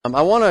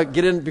I want to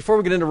get in, before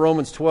we get into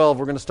Romans 12,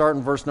 we're going to start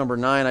in verse number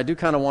 9. I do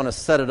kind of want to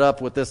set it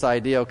up with this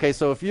idea. Okay,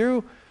 so if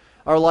you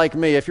are like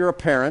me, if you're a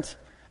parent,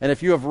 and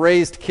if you have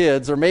raised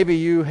kids, or maybe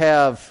you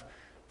have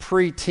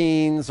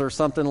preteens or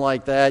something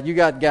like that, you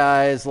got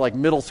guys like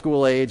middle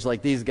school age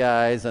like these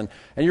guys, and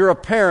you're a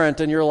parent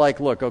and you're like,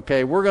 look,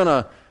 okay,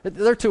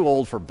 they're too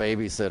old for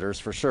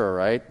babysitters for sure,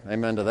 right?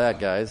 Amen to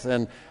that, guys.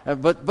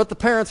 But the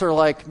parents are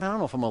like, man, I don't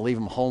know if I'm going to leave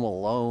them home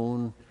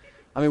alone.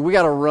 I mean, we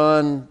got to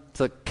run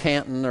to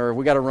Canton or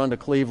we got to run to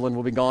Cleveland.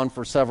 We'll be gone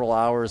for several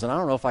hours, and I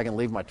don't know if I can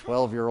leave my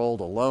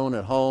 12-year-old alone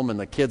at home. And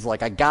the kid's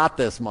like, I got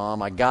this,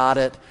 Mom. I got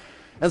it.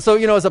 And so,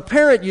 as a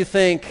parent, you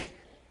think,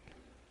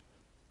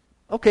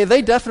 okay,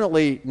 they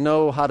definitely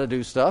know how to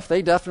do stuff.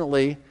 They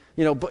definitely,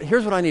 but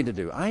here's what I need to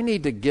do. I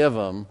need to give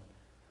them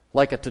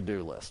like a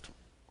to-do list.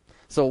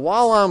 So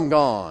while I'm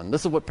gone,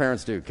 this is what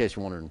parents do, in case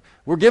you're wondering.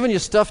 We're giving you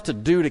stuff to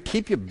do to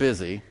keep you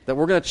busy that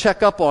we're going to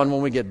check up on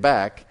when we get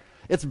back.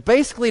 It's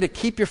basically to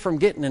keep you from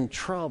getting in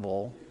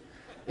trouble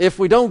if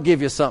we don't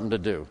give you something to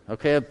do.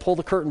 Okay, I'll pull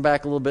the curtain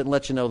back a little bit and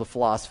let you know the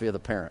philosophy of the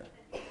parent.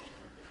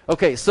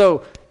 Okay,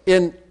 so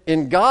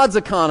in God's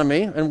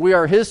economy, and we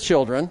are His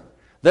children,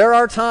 there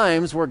are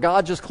times where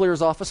God just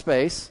clears off a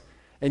space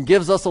and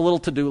gives us a little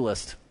to-do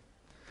list.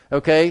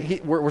 Okay,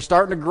 we're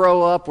starting to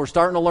grow up, we're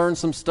starting to learn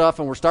some stuff,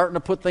 and we're starting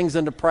to put things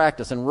into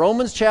practice. In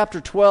Romans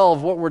chapter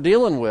 12, what we're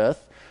dealing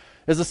with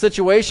is a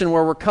situation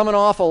where we're coming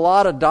off a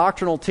lot of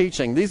doctrinal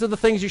teaching. These are the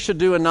things you should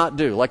do and not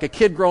do. Like a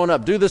kid growing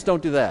up, do this,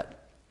 don't do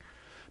that.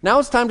 Now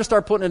it's time to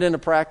start putting it into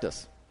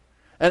practice.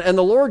 And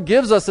the Lord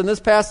gives us in this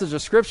passage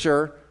of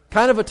Scripture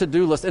kind of a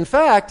to-do list. In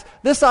fact,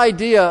 this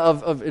idea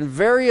of in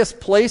various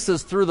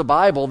places through the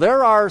Bible,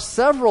 there are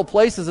several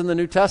places in the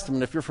New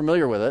Testament, if you're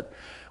familiar with it,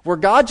 where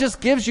God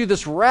just gives you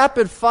this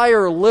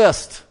rapid-fire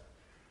list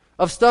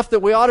of stuff that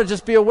we ought to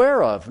just be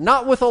aware of,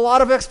 not with a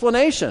lot of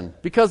explanation,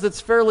 because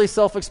it's fairly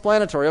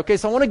self-explanatory. Okay,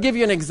 so I want to give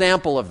you an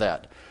example of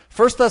that.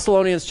 1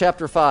 Thessalonians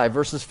chapter 5,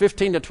 verses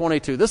 15 to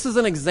 22. This is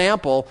an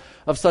example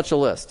of such a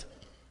list.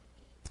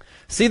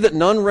 See that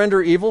none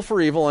render evil for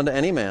evil unto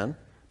any man,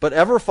 but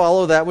ever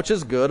follow that which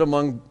is good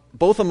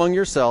both among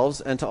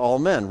yourselves and to all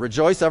men.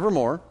 Rejoice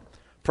evermore,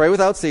 pray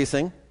without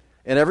ceasing,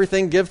 in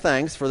everything give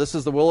thanks, for this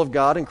is the will of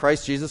God in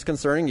Christ Jesus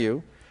concerning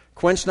you.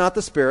 Quench not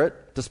the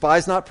spirit,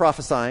 despise not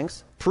prophesying,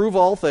 prove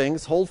all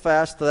things, hold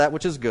fast to that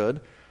which is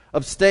good,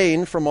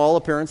 abstain from all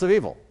appearance of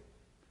evil.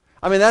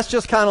 I mean, that's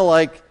just kind of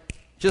like,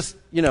 just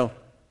do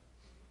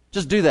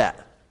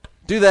that.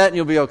 Do that and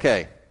you'll be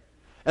okay.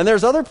 And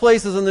there's other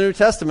places in the New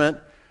Testament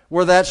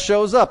where that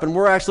shows up, and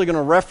we're actually going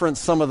to reference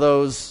some of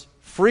those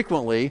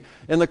frequently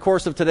in the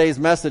course of today's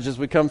message as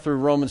we come through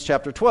Romans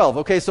chapter 12.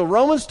 Okay, so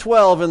Romans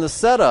 12 in the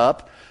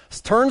setup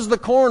turns the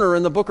corner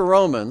in the book of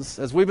Romans,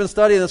 as we've been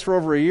studying this for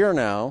over a year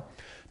now,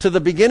 to the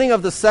beginning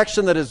of the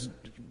section that is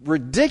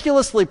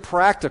ridiculously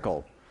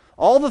practical.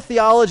 All the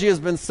theology has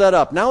been set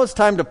up. Now it's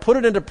time to put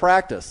it into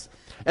practice.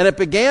 And it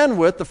began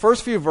with the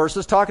first few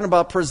verses talking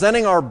about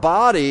presenting our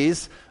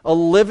bodies a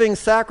living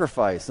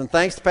sacrifice. And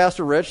thanks to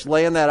Pastor Rich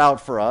laying that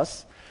out for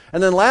us.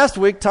 And then last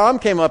week, Tom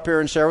came up here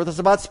and shared with us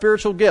about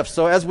spiritual gifts.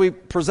 So as we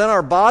present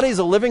our bodies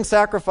a living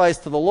sacrifice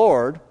to the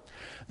Lord,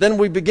 then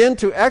we begin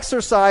to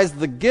exercise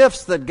the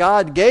gifts that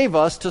God gave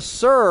us to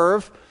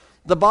serve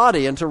the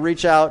body and to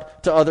reach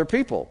out to other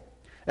people.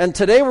 And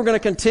today we're going to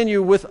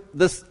continue with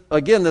this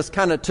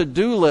kind of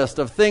to-do list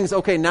of things.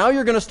 Okay, now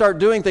you're going to start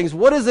doing things.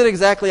 What is it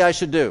exactly I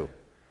should do?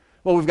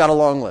 Well, we've got a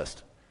long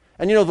list.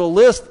 And the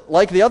list,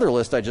 like the other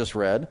list I just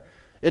read,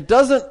 it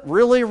doesn't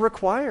really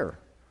require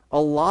a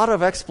lot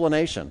of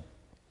explanation.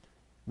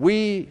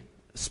 We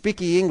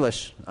speaky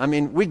English. I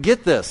mean, we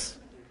get this.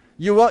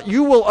 You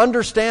will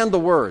understand the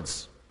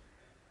words.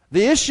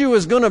 The issue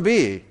is going to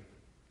be,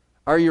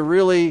 are you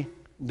really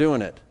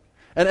doing it?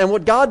 And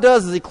what God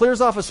does is He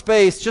clears off a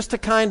space just to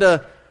kind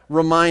of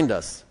remind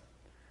us.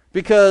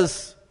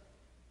 Because,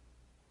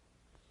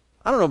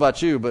 I don't know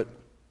about you, but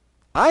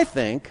I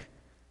think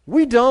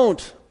we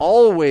don't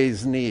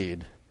always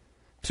need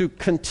to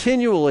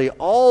continually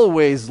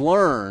always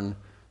learn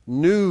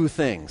new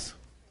things.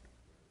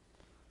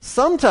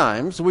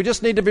 Sometimes we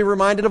just need to be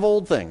reminded of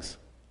old things.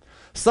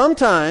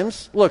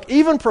 Sometimes, look,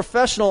 even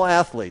professional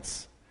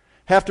athletes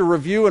have to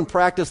review and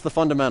practice the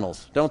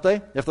fundamentals, don't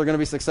they, if they're going to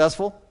be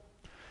successful?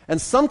 And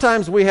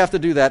sometimes we have to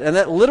do that, and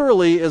that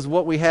literally is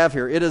what we have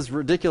here. It is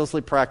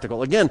ridiculously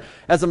practical. Again,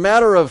 as a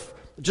matter of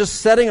just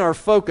setting our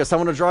focus, I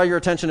want to draw your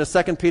attention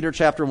to 2 Peter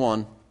chapter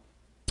 1,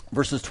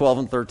 verses 12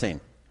 and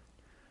 13,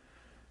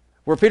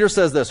 where Peter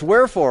says this,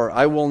 Wherefore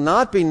I will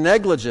not be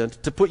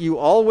negligent to put you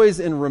always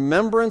in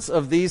remembrance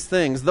of these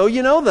things, though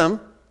you know them,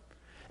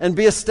 and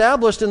be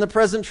established in the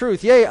present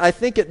truth. Yea, I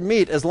think it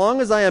meet, as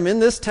long as I am in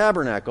this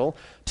tabernacle,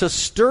 to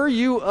stir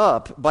you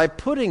up by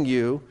putting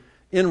you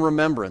in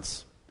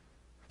remembrance.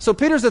 So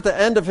Peter's at the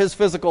end of his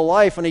physical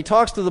life, and he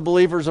talks to the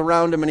believers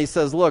around him, and he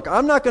says, look,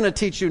 I'm not going to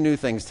teach you new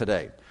things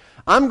today.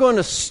 I'm going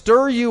to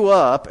stir you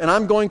up, and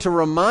I'm going to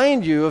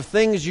remind you of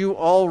things you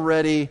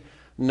already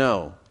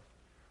know.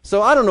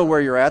 So I don't know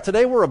where you're at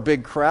today. We're a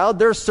big crowd.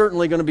 There's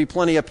certainly going to be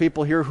plenty of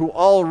people here who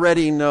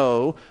already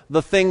know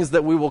the things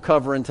that we will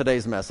cover in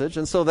today's message,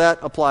 and so that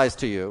applies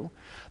to you.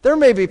 There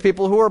may be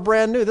people who are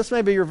brand new. This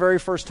may be your very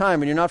first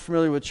time and you're not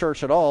familiar with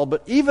church at all,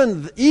 but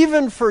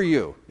even for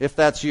you, if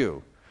that's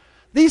you,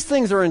 these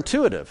things are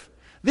intuitive.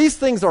 These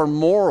things are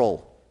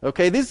moral.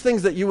 Okay, these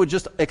things that you would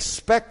just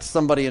expect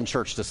somebody in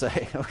church to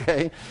say,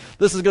 okay?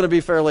 This is going to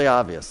be fairly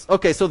obvious.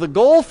 Okay, so the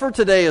goal for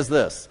today is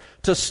this: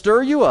 to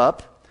stir you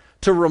up,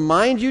 to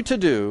remind you to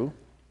do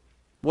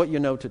what you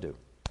know to do.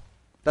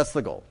 That's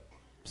the goal.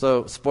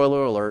 So,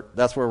 spoiler alert,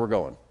 that's where we're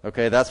going.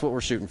 Okay, that's what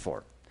we're shooting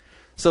for.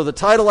 So the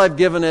title I've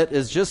given it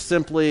is just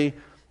simply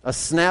a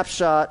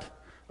snapshot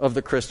of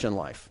the Christian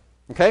life.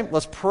 Okay,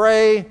 let's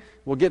pray.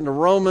 We'll get into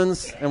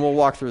Romans and we'll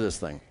walk through this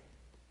thing.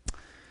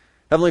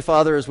 Heavenly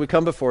Father, as we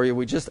come before you,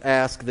 we just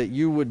ask that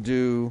you would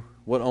do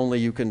what only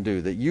you can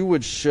do, that you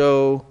would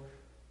show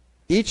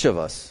each of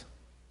us,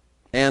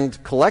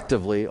 and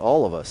collectively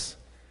all of us,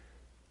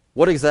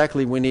 what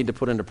exactly we need to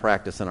put into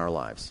practice in our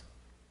lives.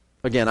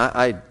 Again,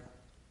 I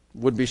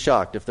would be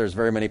shocked if there's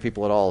very many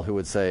people at all who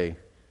would say,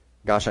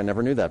 gosh, I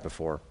never knew that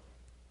before.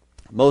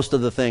 Most of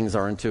the things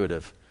are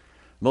intuitive.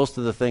 Most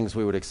of the things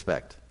we would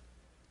expect.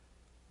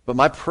 But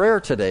my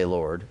prayer today,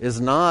 Lord, is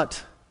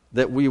not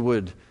that we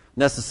would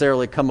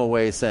necessarily come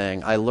away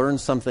saying, I learned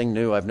something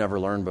new I've never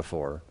learned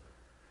before,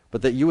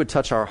 but that you would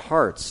touch our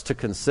hearts to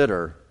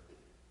consider,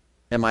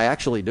 am I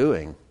actually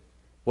doing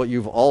what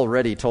you've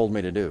already told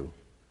me to do?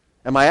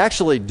 Am I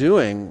actually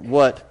doing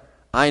what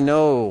I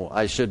know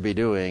I should be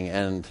doing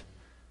and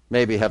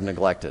maybe have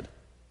neglected?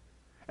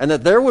 And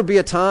that there would be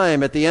a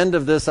time at the end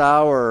of this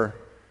hour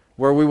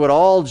where we would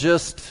all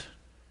just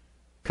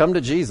come to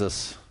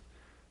Jesus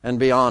and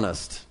be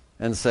honest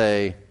and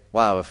say,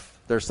 wow, if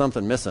there's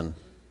something missing,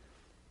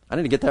 I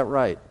need to get that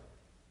right.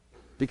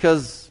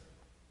 Because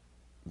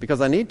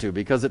I need to,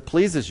 because it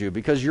pleases you,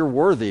 because you're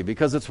worthy,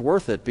 because it's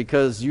worth it,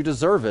 because you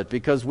deserve it,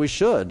 because we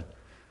should.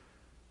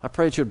 I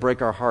pray that you would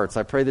break our hearts.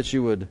 I pray that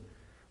you would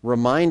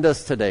remind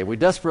us today. We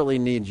desperately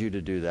need you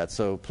to do that.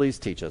 So please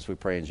teach us. We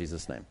pray in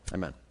Jesus' name.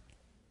 Amen.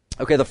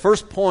 Okay, the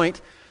first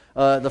point,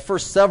 the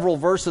first several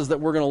verses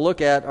that we're going to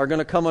look at are going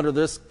to come under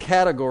this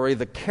category,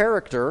 the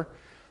character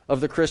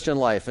of the Christian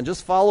life. And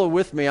just follow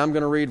with me. I'm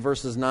going to read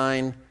verses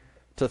 9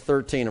 to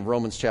 13 of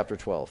Romans chapter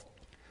 12.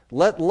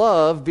 Let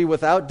love be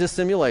without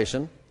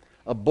dissimulation.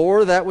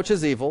 Abhor that which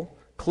is evil.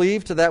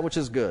 Cleave to that which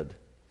is good.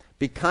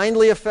 Be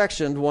kindly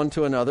affectioned one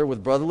to another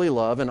with brotherly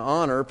love and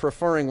honor,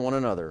 preferring one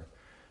another.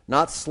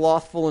 Not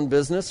slothful in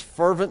business,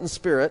 fervent in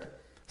spirit,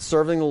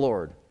 serving the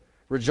Lord.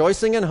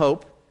 Rejoicing in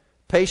hope,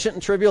 patient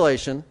in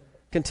tribulation,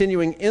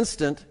 continuing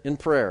instant in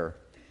prayer.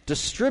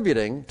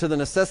 Distributing to the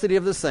necessity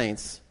of the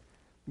saints,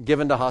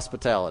 given to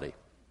hospitality.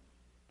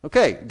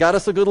 Okay, got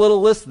us a good little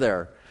list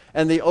there.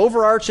 And the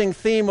overarching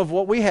theme of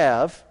what we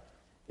have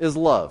is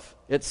love.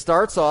 It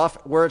starts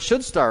off where it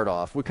should start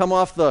off. We come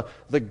off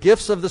the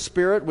gifts of the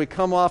Spirit. We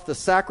come off the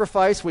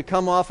sacrifice. We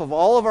come off of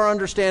all of our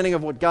understanding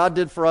of what God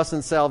did for us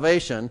in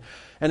salvation.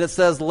 And it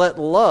says, let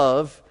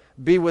love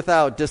be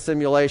without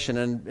dissimulation.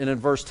 And in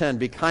verse 10,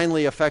 be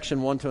kindly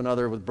affection one to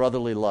another with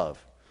brotherly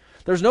love.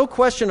 There's no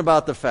question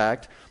about the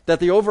fact that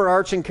the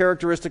overarching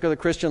characteristic of the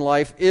Christian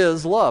life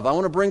is love. I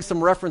want to bring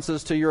some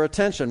references to your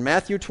attention.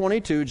 Matthew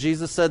 22,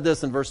 Jesus said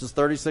this in verses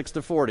 36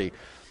 to 40.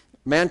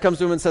 Man comes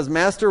to him and says,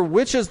 Master,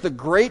 which is the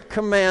great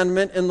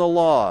commandment in the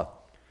law?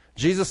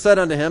 Jesus said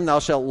unto him, Thou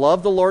shalt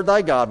love the Lord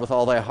thy God with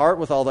all thy heart,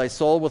 with all thy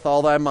soul, with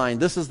all thy mind.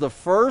 This is the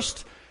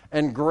first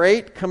and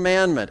great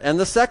commandment. And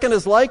the second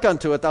is like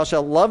unto it, Thou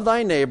shalt love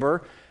thy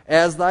neighbor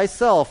as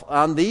thyself.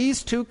 On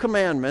these two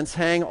commandments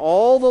hang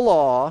all the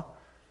law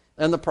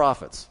and the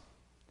prophets.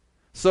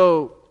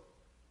 So,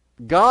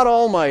 God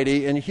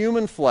Almighty in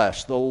human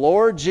flesh, the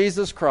Lord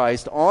Jesus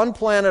Christ on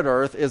planet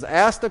Earth, is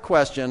asked a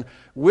question,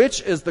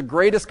 which is the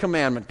greatest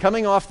commandment?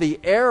 Coming off the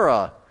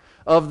era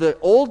of the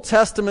Old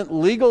Testament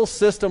legal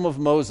system of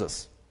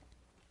Moses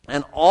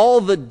and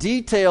all the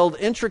detailed,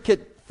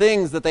 intricate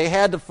things that they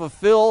had to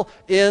fulfill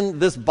in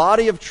this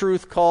body of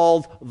truth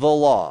called the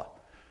law.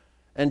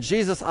 And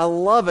Jesus, I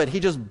love it, he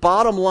just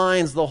bottom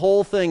lines the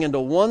whole thing into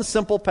one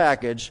simple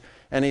package,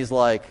 and he's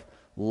like,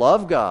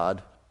 love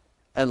God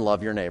and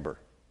love your neighbor.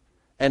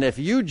 And if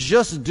you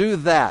just do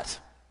that,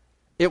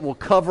 it will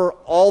cover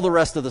all the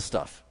rest of the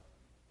stuff.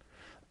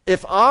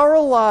 If our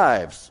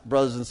lives,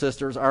 brothers and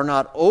sisters, are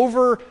not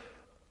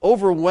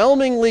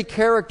overwhelmingly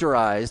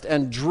characterized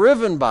and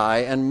driven by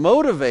and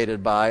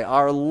motivated by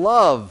our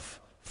love,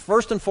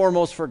 first and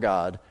foremost for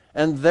God,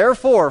 and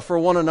therefore for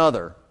one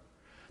another,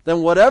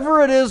 then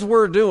whatever it is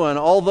we're doing,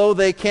 although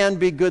they can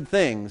be good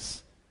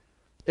things,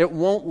 it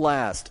won't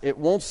last, it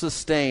won't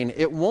sustain,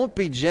 it won't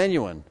be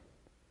genuine.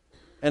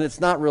 And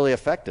it's not really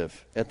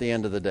effective at the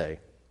end of the day.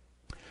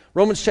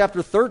 Romans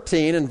chapter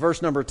 13 and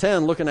verse number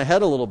 10, looking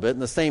ahead a little bit in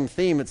the same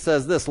theme, it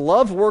says this,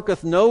 Love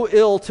worketh no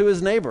ill to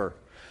his neighbor.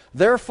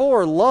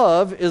 Therefore,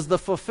 love is the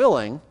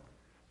fulfilling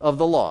of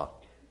the law.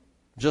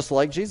 Just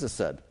like Jesus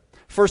said.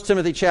 1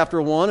 Timothy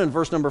chapter 1 and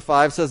verse number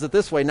 5 says it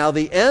this way, Now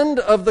the end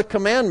of the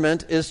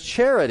commandment is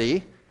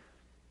charity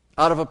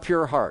out of a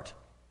pure heart.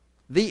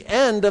 The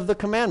end of the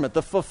commandment,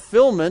 the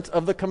fulfillment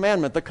of the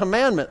commandment,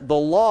 the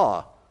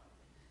law,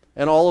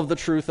 and all of the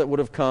truth that would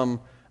have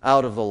come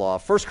out of the law.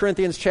 1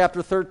 Corinthians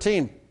chapter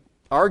 13,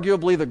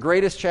 arguably the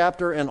greatest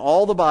chapter in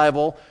all the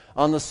Bible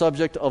on the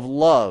subject of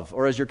love,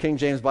 or as your King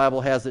James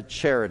Bible has it,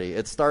 charity.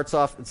 It starts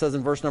off, it says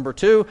in verse number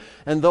 2,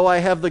 and though I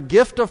have the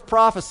gift of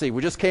prophecy,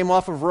 we just came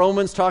off of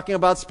Romans talking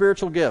about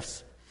spiritual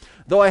gifts.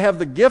 Though I have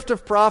the gift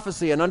of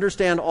prophecy and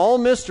understand all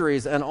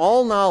mysteries and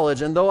all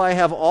knowledge, and though I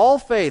have all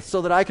faith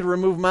so that I could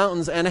remove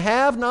mountains and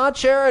have not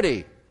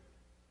charity,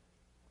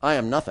 I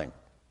am nothing.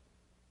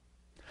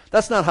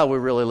 That's not how we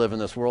really live in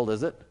this world,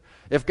 is it?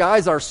 If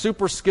guys are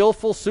super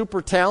skillful,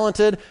 super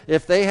talented,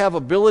 if they have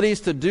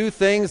abilities to do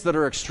things that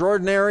are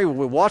extraordinary,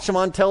 we watch them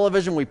on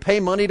television, we pay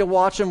money to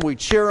watch them, we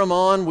cheer them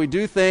on, we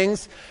do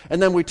things,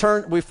 and then we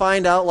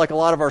find out, like a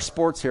lot of our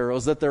sports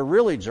heroes, that they're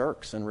really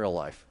jerks in real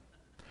life.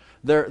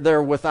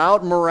 They're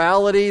without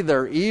morality,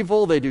 they're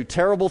evil, they do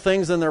terrible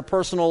things in their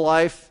personal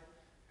life,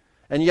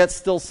 and yet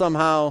still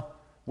somehow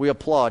we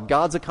applaud.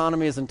 God's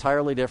economy is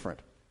entirely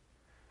different.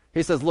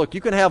 He says, look,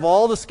 you can have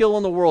all the skill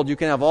in the world, you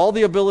can have all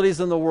the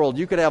abilities in the world,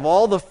 you can have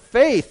all the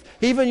faith.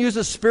 He even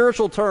uses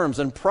spiritual terms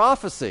and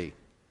prophecy.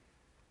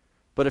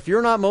 But if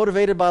you're not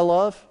motivated by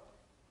love,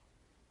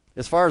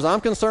 as far as I'm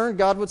concerned,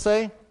 God would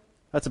say,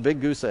 that's a big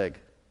goose egg.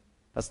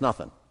 That's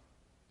nothing.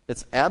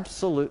 It's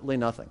absolutely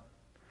nothing.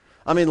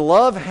 I mean,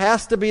 love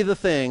has to be the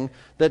thing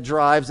that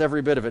drives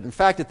every bit of it. In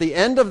fact, at the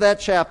end of that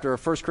chapter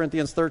of 1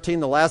 Corinthians 13,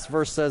 the last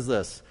verse says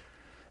this,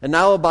 and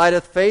now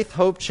abideth faith,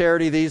 hope,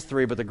 charity, these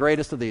three, but the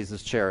greatest of these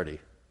is charity.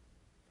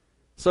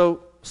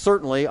 So,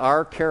 certainly,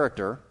 our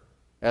character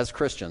as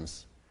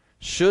Christians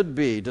should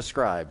be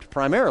described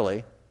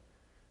primarily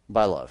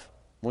by love.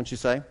 Wouldn't you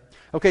say?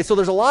 Okay, so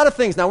there's a lot of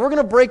things. Now, we're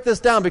going to break this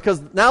down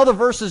because now the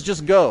verses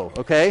just go,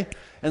 okay?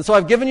 And so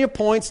I've given you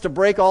points to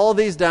break all of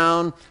these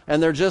down,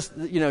 and they're just,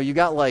 you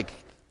got like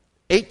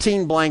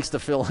 18 blanks to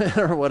fill in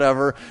or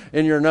whatever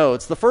in your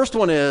notes. The first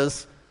one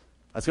is,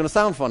 that's going to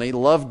sound funny,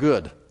 love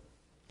good.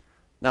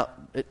 Now,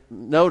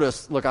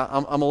 notice, look,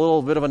 I'm a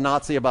little bit of a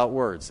Nazi about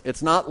words.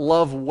 It's not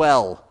love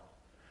well.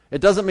 It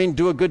doesn't mean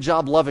do a good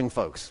job loving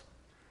folks.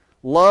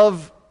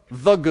 Love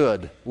the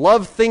good.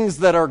 Love things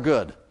that are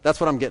good. That's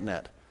what I'm getting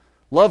at.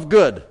 Love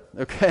good,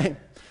 okay?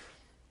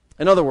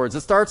 In other words,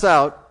 it starts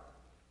out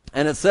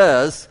and it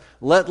says,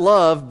 let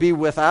love be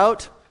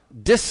without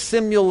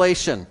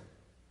dissimulation.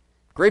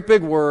 Great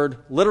big word,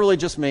 literally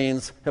just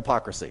means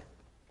hypocrisy.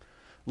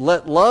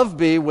 Let love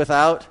be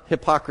without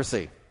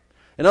hypocrisy.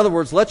 In other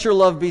words, let your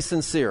love be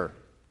sincere.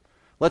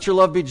 Let your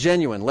love be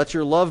genuine. Let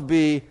your love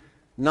be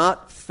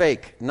not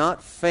fake,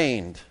 not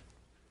feigned.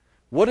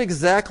 What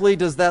exactly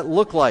does that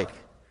look like?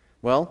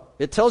 Well,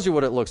 it tells you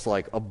what it looks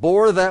like.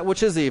 Abhor that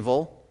which is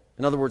evil.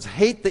 In other words,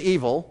 hate the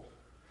evil.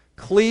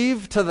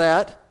 Cleave to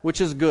that which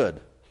is good.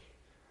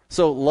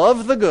 So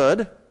love the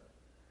good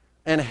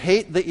and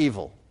hate the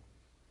evil.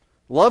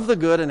 Love the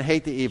good and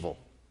hate the evil.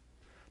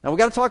 Now we've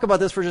got to talk about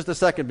this for just a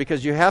second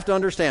because you have to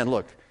understand,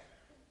 look,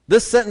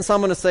 this sentence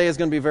I'm going to say is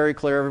going to be very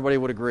clear. Everybody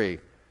would agree.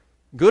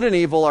 Good and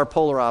evil are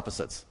polar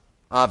opposites,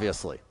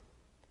 obviously.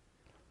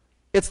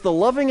 It's the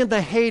loving and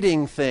the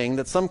hating thing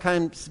that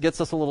sometimes gets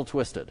us a little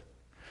twisted.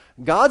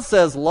 God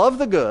says love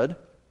the good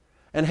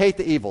and hate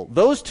the evil.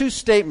 Those two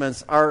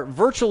statements are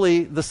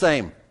virtually the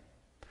same.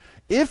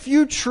 If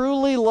you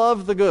truly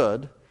love the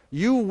good,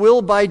 you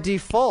will by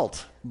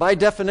default, by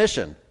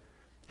definition,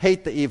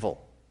 hate the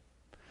evil.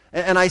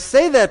 And I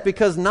say that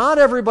because not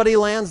everybody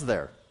lands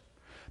there.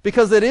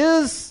 Because it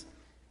is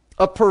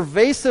a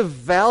pervasive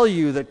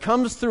value that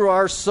comes through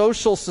our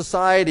social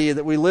society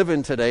that we live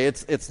in today.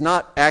 It's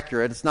not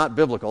accurate, it's not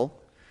biblical.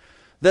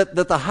 That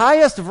the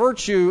highest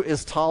virtue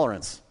is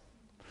tolerance.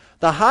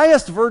 The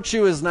highest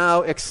virtue is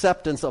now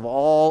acceptance of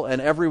all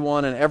and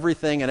everyone and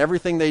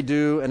everything they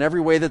do and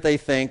every way that they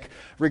think,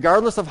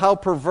 regardless of how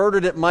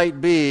perverted it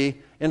might be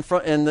in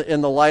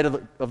the light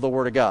of the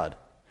Word of God.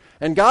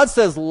 And God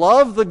says,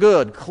 love the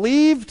good,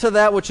 cleave to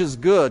that which is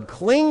good,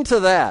 cling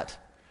to that,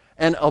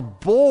 and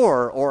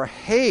abhor or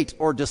hate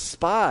or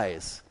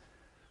despise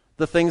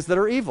the things that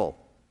are evil.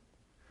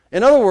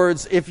 In other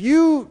words, if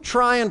you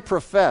try and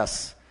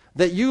profess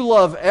that you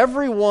love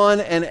everyone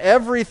and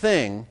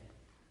everything,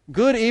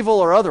 good, evil,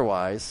 or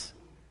otherwise,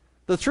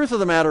 the truth of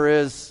the matter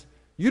is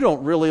you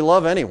don't really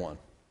love anyone.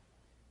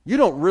 You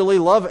don't really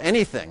love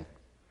anything.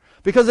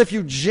 Because if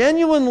you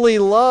genuinely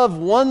love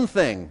one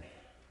thing,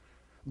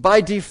 by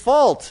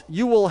default,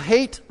 you will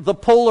hate the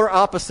polar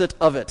opposite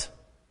of it.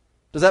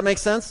 Does that make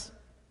sense?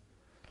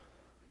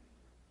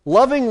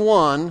 Loving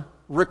one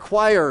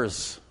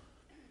requires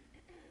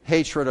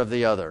hatred of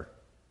the other.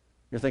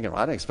 You're thinking,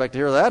 well, I didn't expect to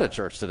hear that at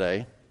church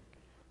today.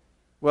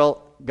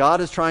 Well,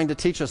 God is trying to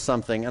teach us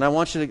something, and I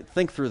want you to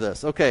think through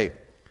this. Okay,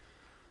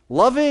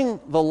 loving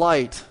the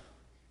light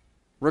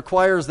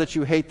requires that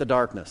you hate the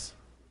darkness.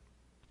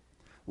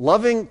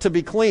 Loving to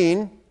be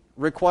clean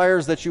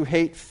requires that you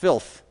hate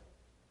filth.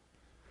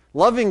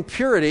 Loving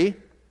purity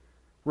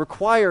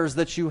requires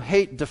that you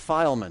hate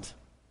defilement.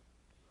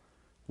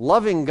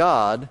 Loving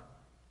God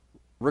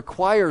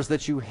requires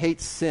that you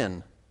hate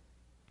sin.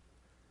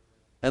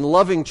 And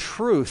loving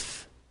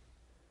truth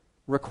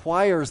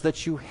requires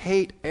that you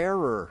hate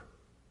error.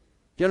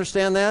 Do you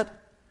understand that?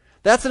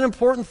 That's an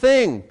important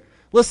thing.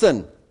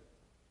 Listen,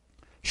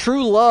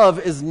 true love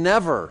is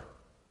never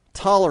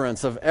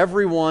tolerance of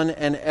everyone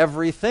and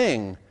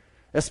everything,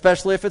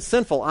 especially if it's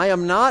sinful. I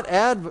am not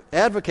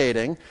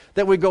advocating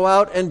that we go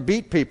out and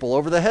beat people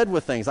over the head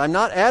with things. I'm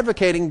not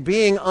advocating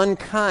being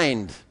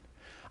unkind.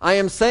 I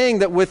am saying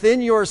that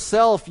within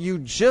yourself you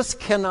just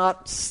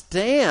cannot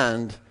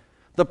stand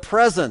the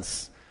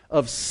presence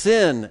of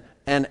sin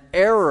and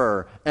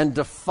error and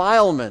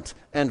defilement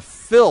and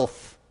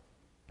filth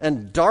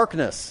and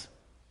darkness.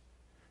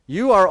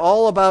 You are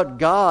all about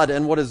God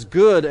and what is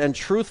good and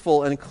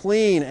truthful and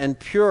clean and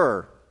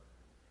pure.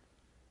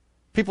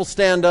 People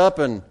stand up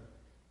and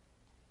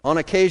on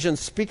occasion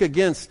speak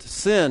against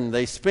sin.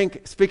 They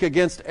speak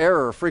against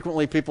error,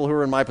 frequently people who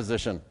are in my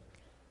position.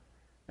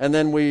 And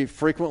then we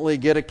frequently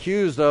get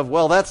accused of,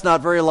 well, that's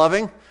not very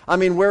loving. I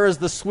mean, where is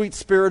the sweet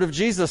spirit of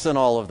Jesus in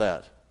all of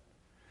that?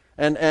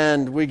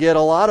 And we get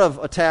a lot of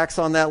attacks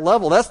on that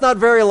level. That's not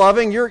very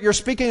loving. You're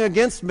speaking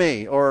against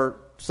me or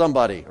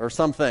somebody or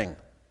something.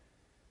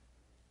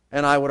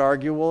 And I would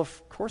argue, well,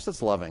 of course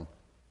it's loving.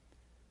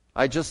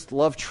 I just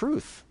love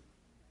truth.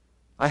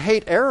 I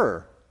hate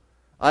error.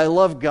 I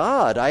love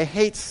God. I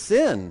hate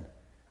sin.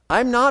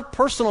 I'm not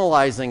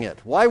personalizing it.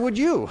 Why would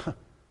you?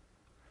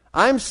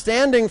 I'm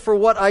standing for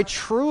what I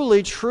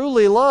truly,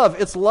 truly love.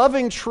 It's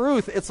loving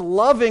truth. It's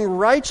loving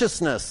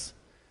righteousness.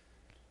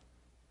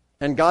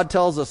 And God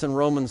tells us in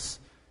Romans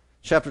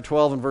chapter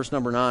 12 and verse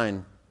number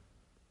 9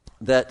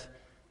 that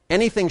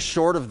anything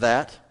short of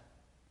that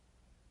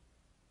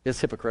is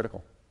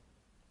hypocritical.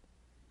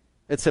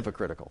 It's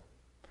hypocritical.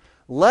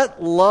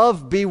 Let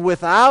love be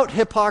without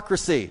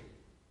hypocrisy.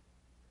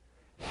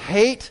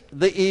 Hate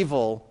the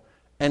evil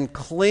and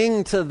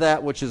cling to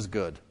that which is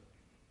good.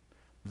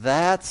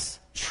 That's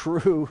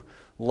true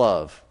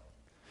love.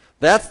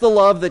 That's the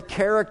love that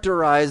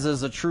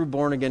characterizes a true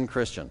born-again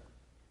Christian.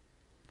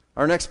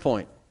 Our next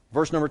point,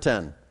 verse number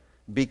 10,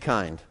 be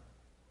kind.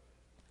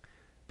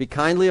 Be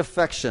kindly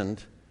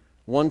affectioned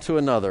one to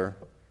another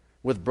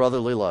with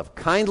brotherly love.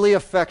 Kindly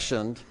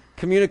affectioned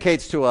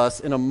communicates to us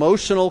an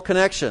emotional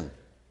connection.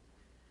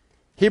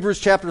 Hebrews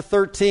chapter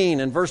 13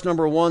 and verse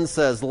number 1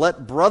 says,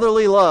 let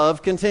brotherly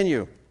love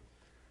continue.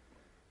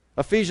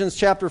 Ephesians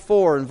chapter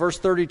 4 and verse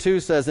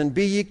 32 says, and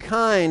be ye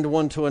kind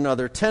one to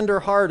another,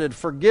 tender-hearted,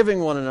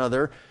 forgiving one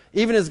another,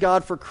 even as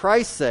God for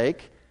Christ's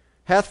sake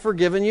hath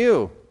forgiven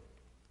you.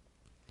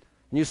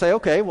 And you say,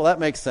 okay, well that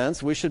makes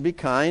sense. We should be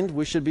kind,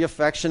 we should be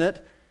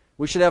affectionate,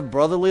 we should have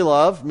brotherly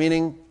love,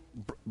 meaning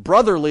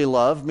brotherly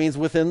love means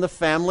within the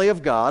family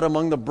of God,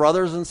 among the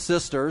brothers and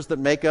sisters that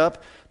make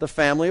up the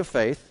family of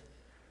faith.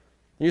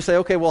 And you say,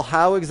 okay, well,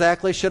 how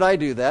exactly should I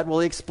do that? Well,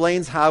 he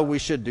explains how we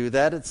should do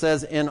that. It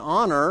says, in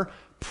honor,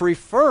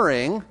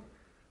 preferring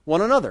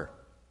one another.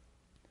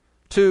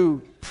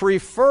 To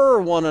prefer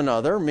one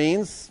another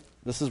means,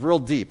 this is real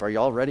deep. Are you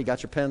all ready?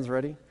 Got your pens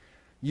ready?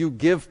 You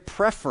give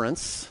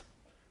preference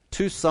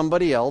to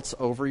somebody else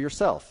over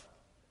yourself.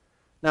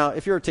 Now,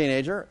 if you're a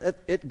teenager,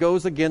 it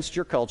goes against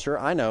your culture,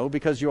 I know,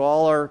 because you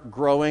all are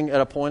growing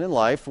at a point in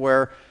life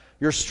where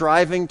you're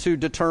striving to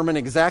determine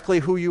exactly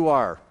who you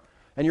are.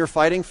 And you're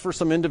fighting for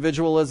some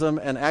individualism,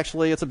 and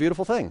actually it's a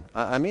beautiful thing.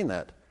 I mean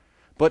that.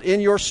 But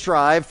in your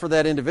strive for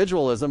that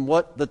individualism,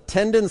 what the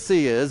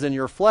tendency is in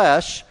your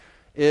flesh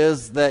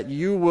is that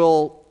you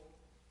will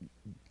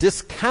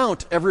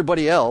discount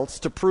everybody else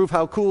to prove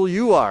how cool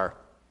you are.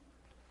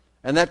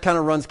 And that kind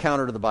of runs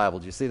counter to the Bible.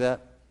 Do you see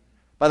that?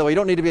 By the way, you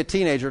don't need to be a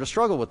teenager to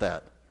struggle with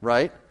that,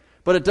 right?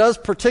 But it does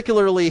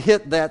particularly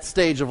hit that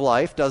stage of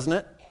life, doesn't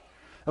it?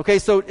 Okay,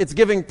 so it's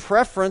giving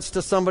preference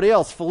to somebody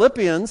else.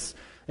 Philippians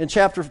in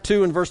chapter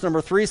 2 and verse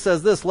number 3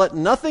 says this, let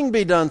nothing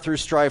be done through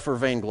strife or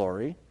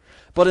vainglory,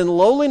 but in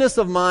lowliness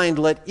of mind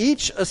let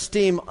each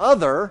esteem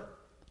other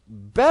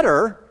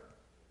better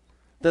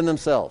than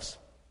themselves.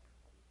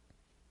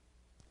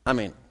 I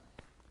mean,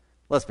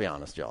 let's be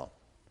honest, y'all.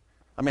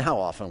 I mean, how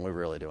often are we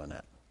really doing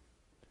that?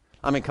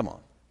 I mean, come on.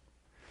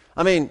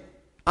 I mean,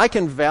 I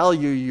can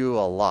value you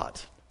a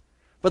lot.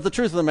 But the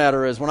truth of the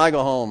matter is, when I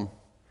go home,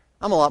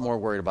 I'm a lot more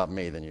worried about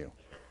me than you.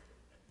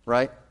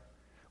 Right?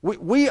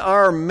 We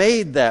are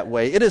made that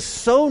way. It is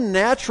so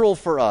natural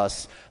for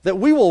us that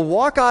we will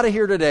walk out of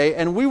here today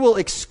and we will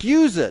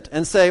excuse it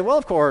and say, well,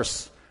 of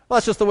course, well,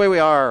 that's just the way we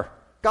are.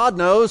 God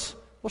knows.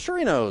 Well, sure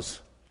he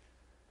knows.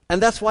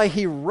 And that's why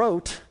he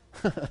wrote,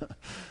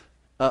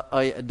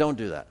 don't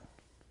do that.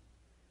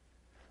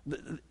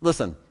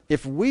 Listen,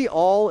 if we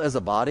all as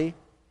a body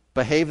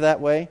behave that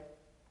way,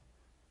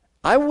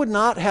 I would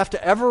not have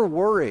to ever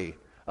worry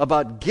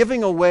about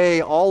giving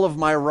away all of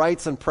my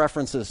rights and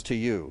preferences to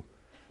you,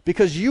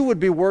 because you would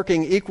be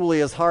working equally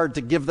as hard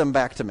to give them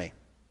back to me.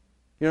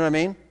 You know what I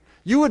mean?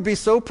 You would be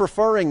so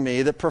preferring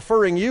me that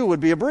preferring you would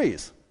be a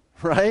breeze,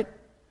 right?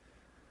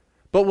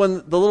 But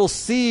when the little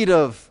seed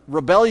of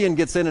rebellion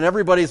gets in and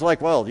everybody's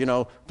like, well,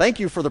 thank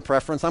you for the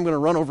preference. I'm going to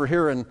run over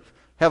here and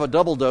have a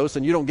double dose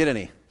and you don't get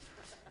any.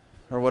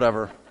 or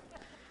whatever.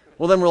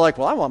 Well, then we're like,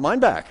 well, I want mine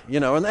back,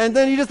 and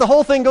then the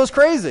whole thing goes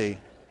crazy.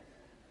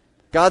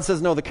 God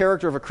says, no, the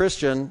character of a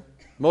Christian,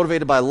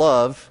 motivated by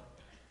love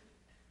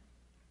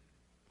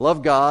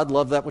God,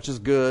 love that which is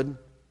good,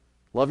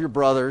 love your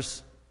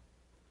brothers,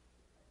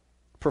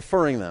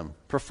 preferring them.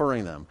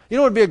 You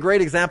know what would be a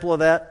great example of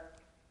that?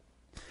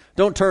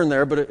 Don't turn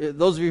there, but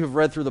those of you who've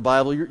read through the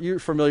Bible, you're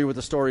familiar with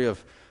the story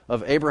of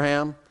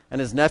Abraham and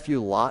his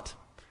nephew Lot.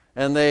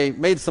 And they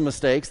made some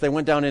mistakes. They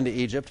went down into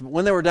Egypt. But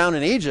when they were down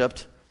in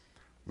Egypt,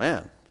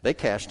 man, they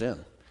cashed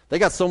in. They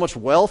got so much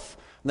wealth.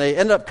 And they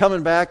ended up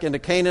coming back into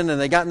Canaan,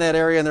 and they got in that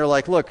area, and they're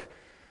like, look,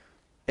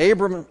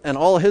 Abram and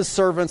all of his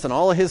servants and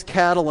all of his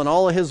cattle and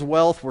all of his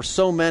wealth were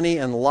so many,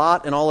 and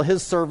Lot and all of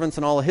his servants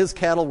and all of his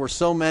cattle were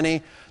so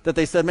many, that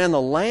they said, man,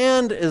 the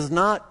land is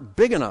not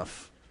big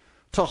enough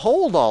to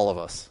hold all of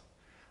us.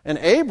 And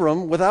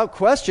Abram, without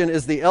question,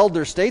 is the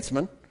elder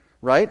statesman,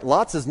 right?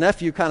 Lot's his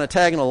nephew, kind of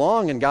tagging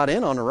along and got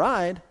in on a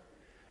ride.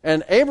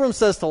 And Abram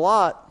says to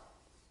Lot,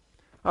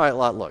 all right,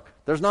 Lot, look,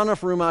 there's not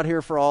enough room out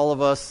here for all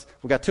of us.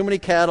 We've got too many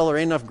cattle. There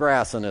ain't enough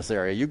grass in this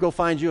area. You go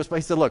find you a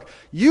space. He said, look,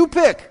 you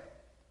pick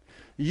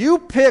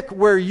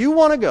where you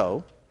want to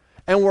go,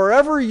 and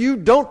wherever you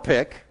don't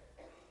pick,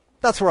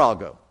 that's where I'll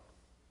go.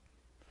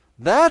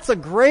 That's a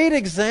great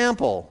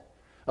example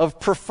of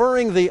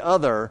preferring the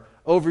other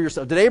over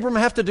yourself. Did Abram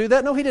have to do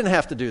that? No, he didn't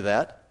have to do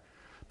that.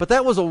 But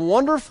that was a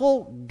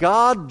wonderful,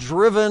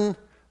 God-driven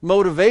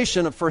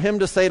motivation for him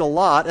to say to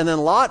Lot, and then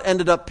Lot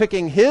ended up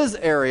picking his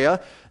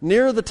area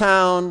near the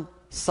town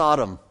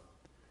Sodom.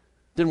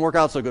 Didn't work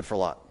out so good for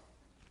Lot.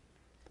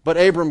 But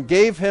Abram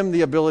gave him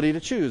the ability to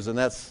choose, and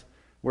that's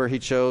where he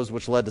chose,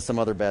 which led to some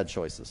other bad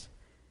choices.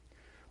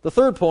 The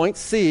third point,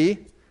 C,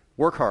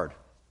 work hard.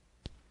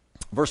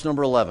 Verse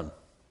number 11.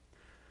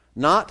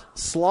 Not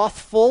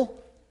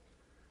slothful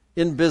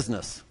in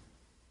business.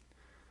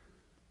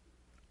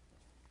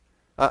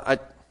 I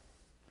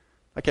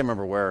can't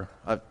remember where.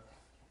 I'm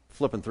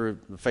flipping through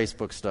the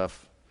Facebook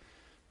stuff.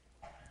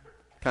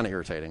 Kind of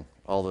irritating,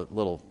 all the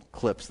little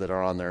clips that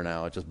are on there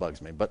now. It just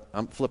bugs me. But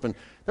I'm flipping.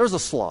 There was a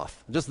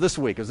sloth just this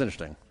week. It was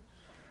interesting.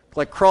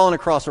 Like crawling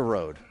across a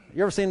road.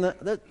 You ever seen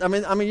that? I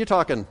mean, you're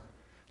talking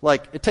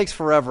like it takes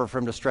forever for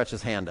him to stretch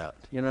his hand out.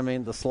 You know what I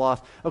mean? The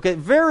sloth. Okay,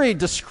 very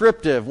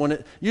descriptive when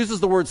it uses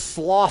the word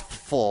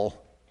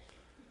slothful.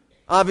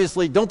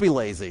 Obviously, don't be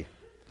lazy.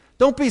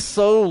 Don't be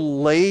so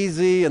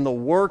lazy in the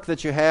work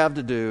that you have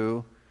to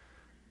do.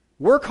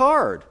 Work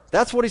hard.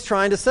 That's what he's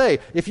trying to say.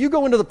 If you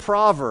go into the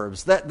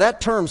Proverbs,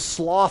 that term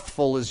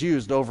slothful is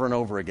used over and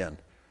over again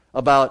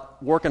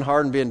about working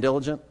hard and being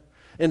diligent.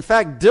 In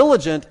fact,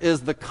 diligent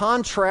is the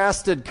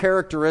contrasted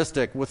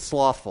characteristic with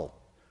slothful.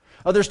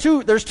 There's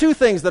two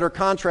things that are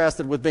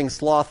contrasted with being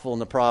slothful in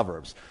the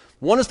Proverbs.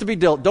 One is to be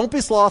diligent. Don't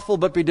be slothful,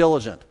 but be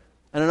diligent.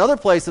 And another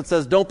place it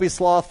says, don't be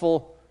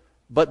slothful,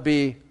 but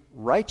be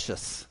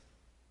righteous.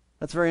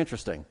 That's very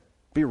interesting.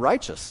 Be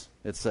righteous,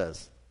 it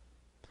says.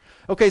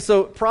 Okay,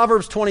 so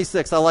Proverbs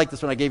 26, I like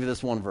this one. I gave you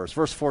this one verse.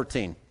 Verse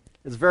 14.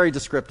 It's very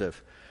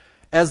descriptive.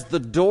 As the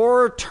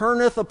door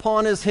turneth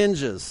upon his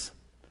hinges,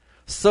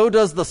 so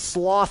does the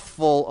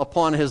slothful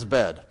upon his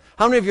bed.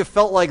 How many of you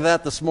felt like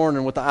that this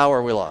morning with the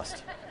hour we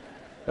lost?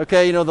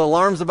 Okay, the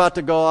alarm's about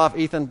to go off.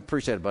 Ethan,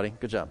 appreciate it, buddy.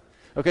 Good job.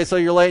 Okay, so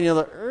you're late and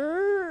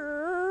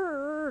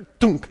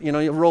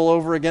you roll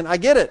over again. I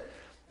get it.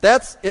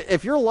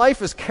 If your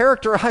life is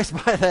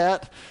characterized by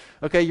that,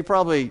 okay, you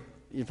probably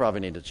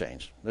need to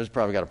change. There's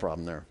probably got a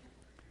problem there.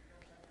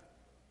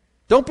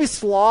 Don't be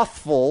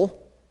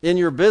slothful in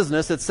your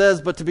business. It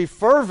says, but to be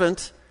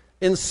fervent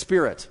in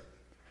spirit.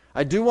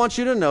 I do want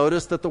you to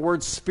notice that the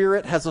word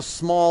spirit has a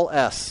small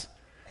s.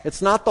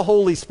 It's not the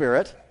Holy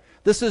Spirit.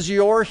 This is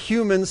your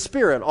human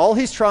spirit. All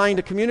he's trying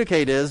to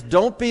communicate is,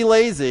 don't be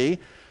lazy,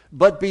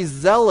 but be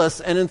zealous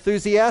and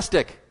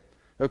enthusiastic.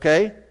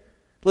 Okay?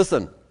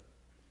 Listen.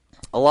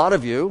 A lot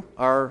of you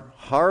are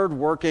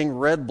hard-working,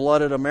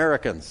 red-blooded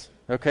Americans,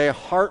 okay?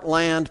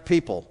 Heartland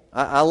people.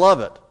 I love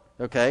it,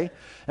 okay?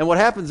 And what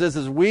happens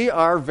is we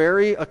are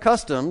very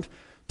accustomed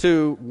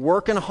to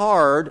working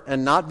hard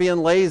and not being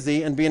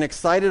lazy and being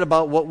excited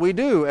about what we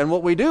do. And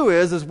what we do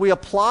is we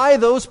apply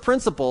those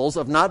principles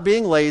of not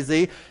being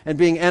lazy and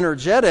being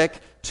energetic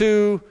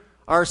to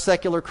our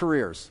secular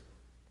careers.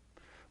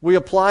 We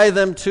apply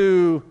them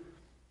to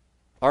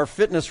our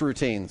fitness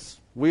routines.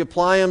 We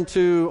apply them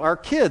to our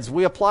kids.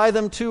 We apply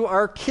them to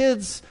our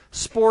kids'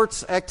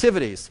 sports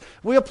activities.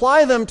 We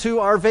apply them to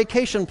our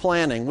vacation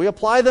planning. We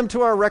apply them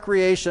to our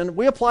recreation.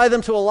 We apply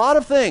them to a lot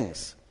of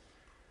things.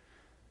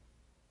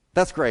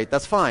 That's great.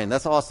 That's fine.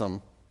 That's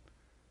awesome.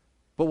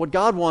 But what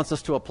God wants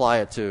us to apply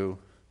it to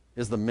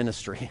is the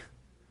ministry.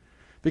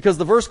 Because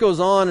the verse goes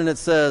on and it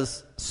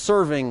says,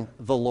 serving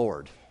the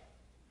Lord.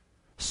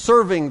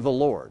 Serving the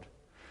Lord.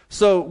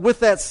 So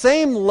with that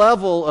same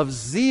level of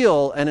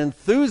zeal and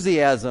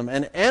enthusiasm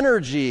and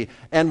energy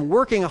and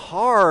working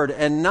hard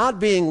and not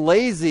being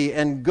lazy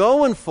and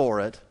going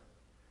for it,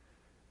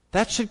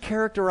 that should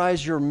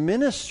characterize your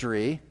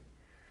ministry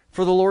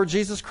for the Lord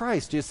Jesus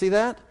Christ. Do you see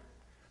that?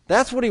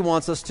 That's what he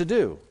wants us to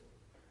do.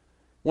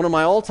 One of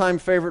my all-time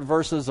favorite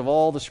verses of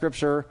all the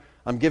Scripture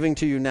I'm giving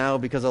to you now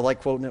because I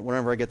like quoting it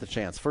whenever I get the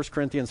chance. 1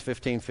 Corinthians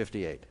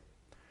 15:58.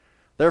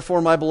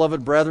 Therefore, my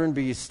beloved brethren,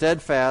 be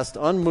steadfast,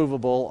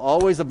 unmovable,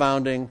 always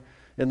abounding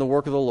in the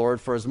work of the Lord,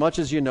 for as much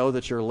as you know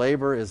that your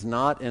labor is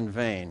not in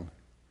vain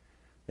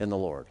in the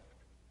Lord.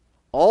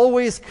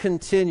 Always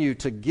continue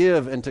to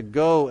give and to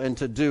go and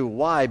to do.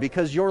 Why?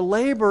 Because your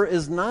labor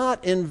is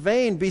not in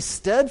vain. Be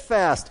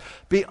steadfast.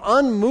 Be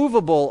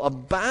unmovable.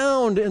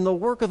 Abound in the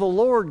work of the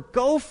Lord.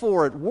 Go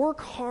for it.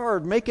 Work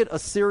hard. Make it a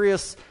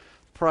serious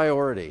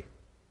priority.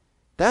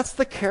 That's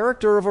the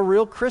character of a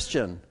real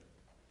Christian.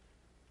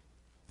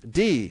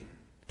 D,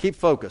 keep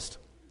focused.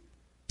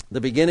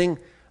 The beginning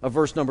of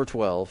verse number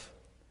 12.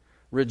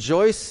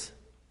 Rejoicing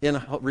in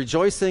hope.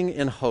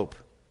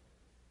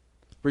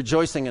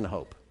 Rejoicing in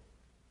hope.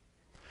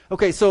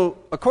 Okay, so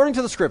according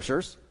to the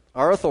Scriptures,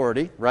 our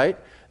authority, right,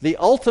 the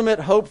ultimate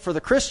hope for the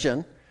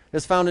Christian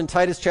is found in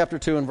Titus chapter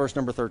 2 and verse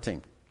number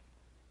 13.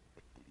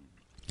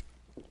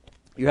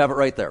 You have it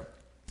right there.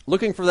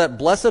 Looking for that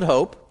blessed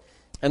hope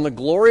and the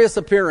glorious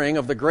appearing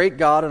of the great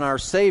God and our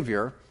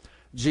Savior,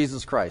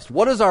 Jesus Christ.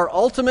 What is our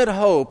ultimate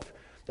hope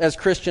as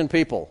Christian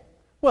people?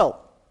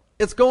 Well,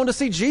 it's going to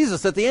see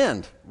Jesus at the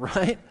end,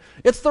 right?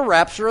 It's the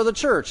rapture of the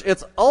church.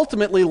 It's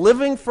ultimately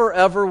living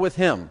forever with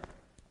Him.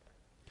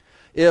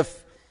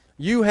 If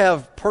you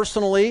have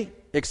personally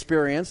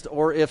experienced,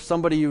 or if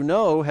somebody you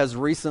know has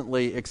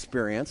recently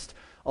experienced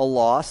a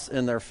loss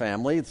in their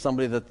family,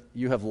 somebody that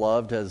you have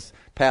loved has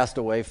passed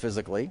away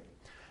physically,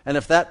 and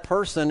if that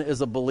person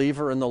is a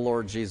believer in the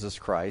Lord Jesus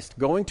Christ,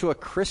 going to a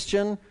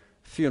Christian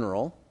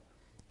funeral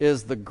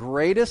is the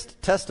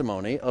greatest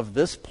testimony of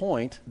this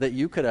point that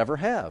you could ever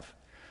have,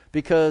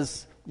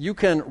 because you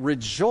can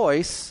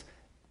rejoice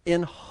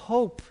in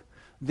hope.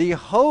 The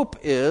hope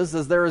is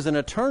there is an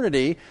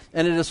eternity,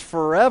 and it is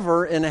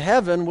forever in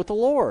heaven with the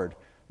Lord,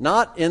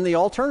 not in the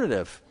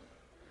alternative.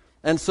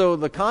 And so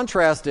the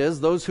contrast is,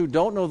 those who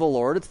don't know the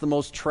Lord, it's the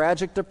most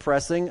tragic,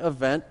 depressing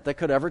event that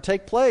could ever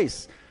take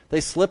place.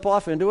 They slip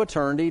off into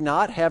eternity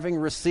not having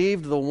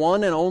received the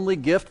one and only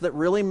gift that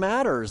really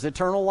matters,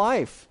 eternal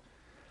life.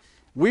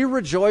 We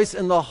rejoice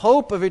in the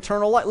hope of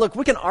eternal life. Look,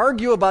 we can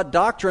argue about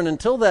doctrine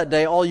until that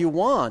day all you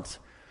want,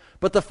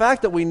 but the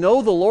fact that we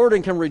know the Lord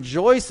and can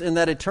rejoice in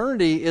that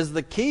eternity is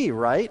the key,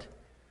 right?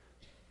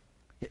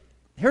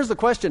 Here's the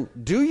question.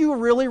 Do you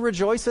really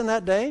rejoice in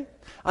that day?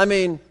 I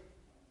mean,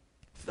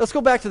 let's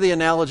go back to the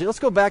analogy. Let's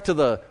go back to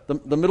the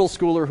middle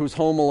schooler who's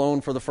home alone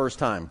for the first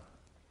time.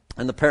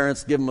 And the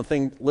parents give them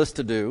a list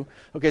to do.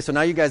 Okay, so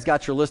now you guys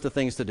got your list of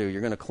things to do.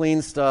 You're going to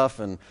clean stuff,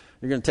 and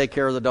you're going to take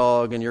care of the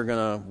dog, and you're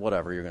going to,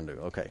 whatever you're going to do.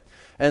 Okay.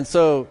 And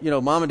so,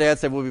 mom and dad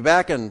said, we'll be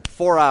back in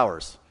 4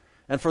 hours.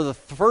 And for the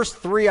first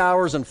 3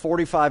 hours and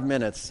 45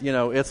 minutes,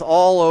 it's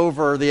all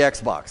over the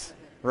Xbox,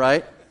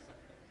 right?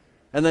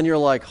 And then you're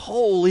like,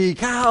 holy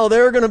cow,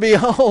 they're going to be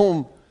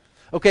home.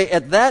 Okay,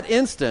 at that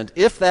instant,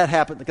 if that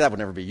happened, that would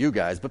never be you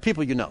guys, but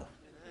people you know.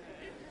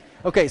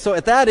 Okay, so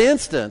at that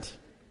instant,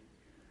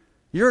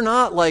 you're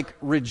not like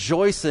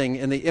rejoicing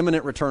in the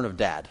imminent return of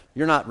dad.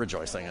 You're not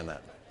rejoicing in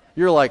that.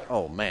 You're like,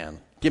 oh man,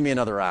 give me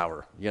another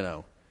hour,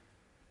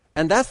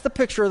 And that's the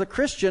picture of the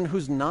Christian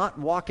who's not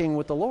walking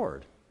with the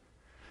Lord.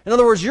 In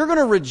other words, you're going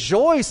to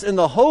rejoice in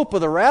the hope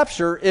of the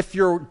rapture if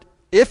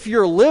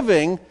you're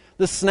living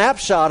the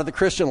snapshot of the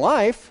Christian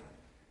life.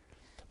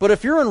 But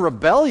if you're in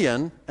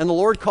rebellion and the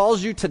Lord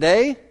calls you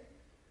today,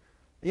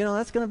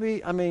 that's going to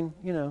be, I'm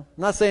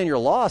not saying you're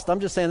lost.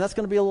 I'm just saying that's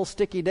going to be a little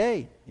sticky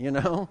day,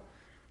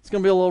 It's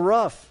going to be a little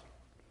rough.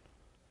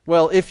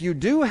 Well, if you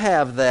do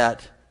have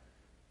that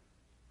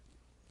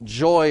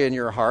joy in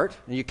your heart,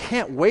 and you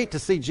can't wait to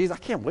see Jesus, I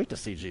can't wait to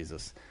see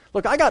Jesus.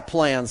 Look, I got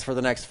plans for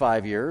the next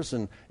 5 years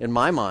in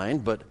my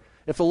mind, but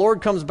if the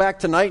Lord comes back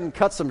tonight and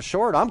cuts them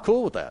short, I'm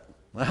cool with that.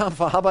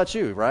 How about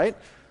you, right?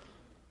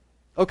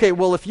 Okay,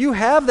 well, if you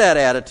have that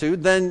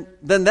attitude, then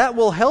that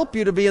will help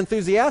you to be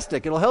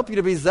enthusiastic. It'll help you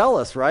to be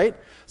zealous, right?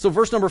 So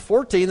verse number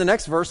 14, the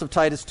next verse of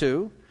Titus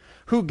 2,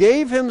 who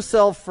gave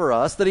himself for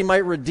us that he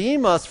might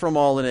redeem us from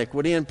all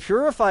iniquity and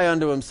purify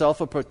unto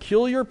himself a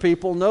peculiar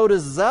people,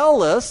 notice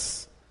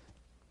zealous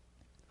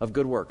of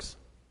good works.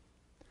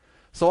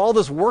 So all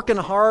this working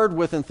hard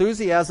with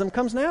enthusiasm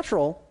comes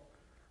natural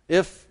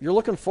if you're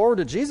looking forward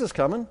to Jesus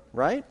coming,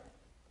 right?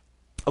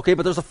 Okay,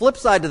 but there's a flip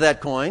side to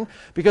that coin,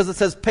 because it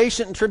says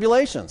patient in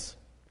tribulations.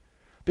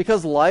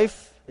 Because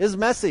life is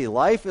messy.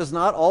 Life is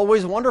not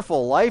always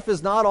wonderful. Life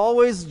is not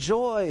always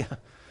joy.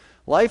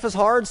 Life is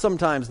hard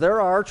sometimes. There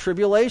are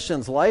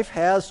tribulations. Life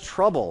has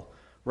trouble,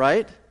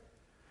 right?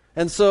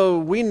 And so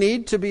we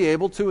need to be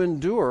able to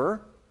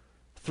endure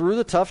through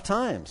the tough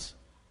times.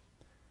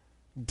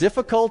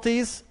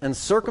 Difficulties and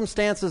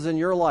circumstances in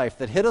your life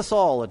that hit us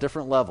all at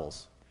different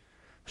levels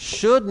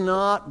should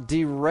not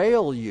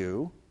derail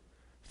you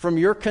from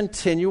your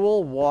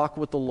continual walk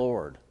with the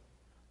Lord.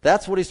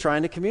 That's what he's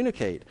trying to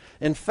communicate.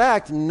 In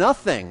fact,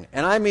 nothing,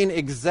 and I mean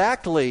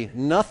exactly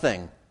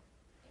nothing,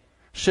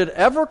 should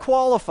ever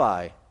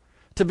qualify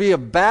to be a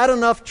bad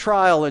enough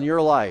trial in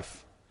your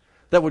life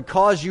that would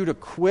cause you to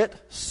quit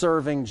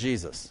serving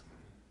Jesus.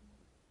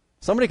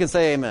 Somebody can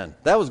say amen.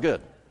 That was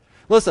good.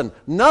 Listen,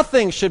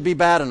 nothing should be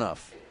bad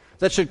enough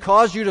that should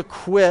cause you to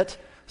quit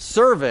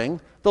serving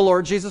the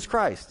Lord Jesus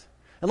Christ.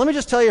 And let me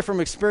just tell you from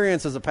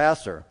experience as a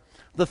pastor,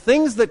 the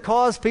things that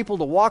cause people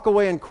to walk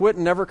away and quit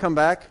and never come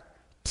back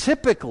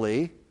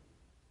typically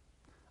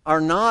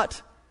are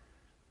not,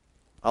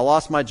 I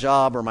lost my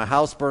job or my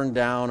house burned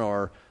down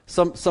or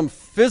some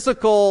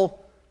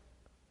physical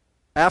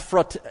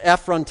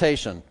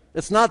affrontation.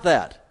 It's not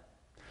that.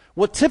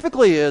 What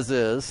typically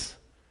is,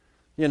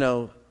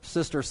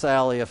 Sister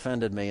Sally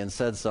offended me and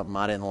said something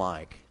I didn't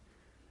like.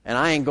 And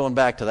I ain't going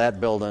back to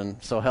that building,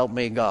 so help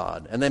me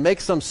God. And they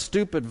make some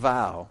stupid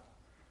vow.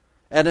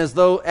 And as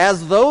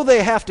though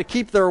they have to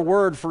keep their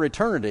word for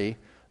eternity,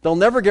 they'll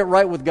never get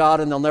right with God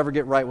and they'll never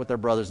get right with their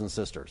brothers and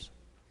sisters.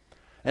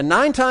 And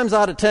 9 times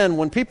out of 10,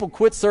 when people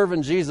quit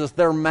serving Jesus,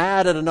 they're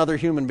mad at another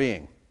human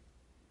being.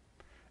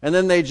 And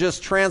then they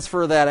just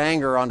transfer that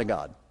anger onto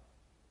God.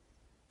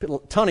 A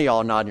ton of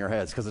y'all are nodding your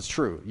heads because it's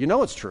true. You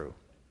know it's true.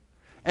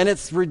 And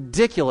it's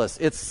ridiculous.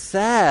 It's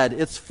sad.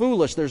 It's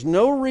foolish. There's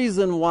no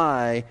reason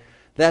why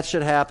that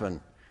should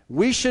happen.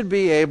 We should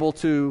be able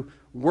to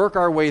work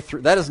our way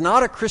through. That is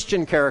not a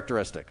Christian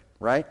characteristic,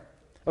 right?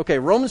 Okay,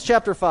 Romans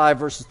chapter 5,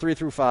 verses 3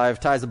 through 5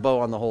 ties a bow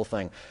on the whole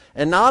thing.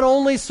 And not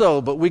only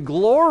so, but we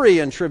glory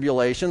in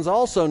tribulations,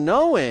 also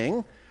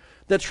knowing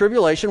that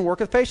tribulation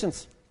worketh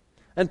patience.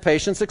 And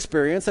patience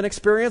experience, and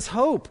experience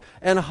hope.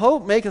 And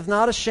hope maketh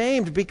not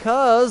ashamed,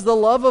 because the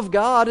love of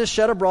God is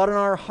shed abroad in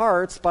our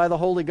hearts by the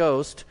Holy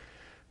Ghost,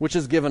 which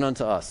is given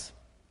unto us.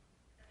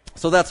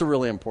 So that's a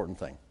really important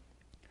thing.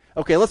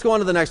 Okay, let's go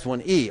on to the next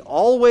one. E,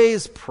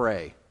 always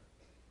pray.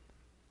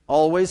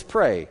 Always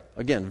pray.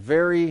 Again,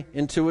 very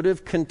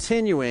intuitive,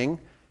 continuing,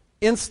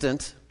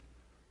 instant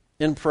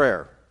in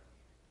prayer.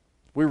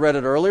 We read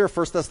it earlier,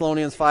 1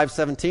 Thessalonians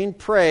 5:17,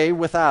 pray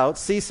without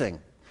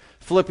ceasing.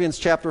 Philippians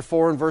chapter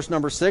 4 and verse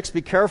number 6,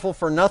 be careful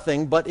for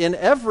nothing, but in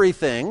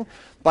everything,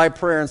 by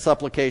prayer and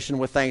supplication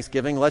with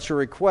thanksgiving, let your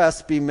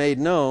requests be made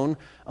known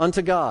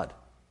unto God.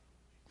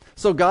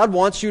 So God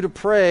wants you to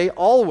pray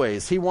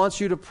always. He wants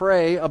you to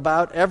pray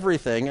about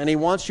everything, and He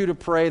wants you to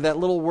pray that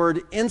little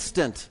word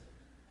instant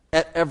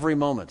at every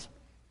moment.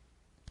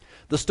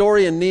 The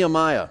story in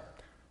Nehemiah.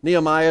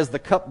 Nehemiah is the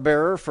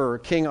cupbearer for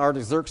King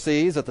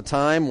Artaxerxes at the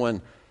time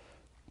when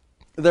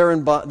they're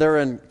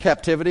in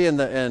captivity,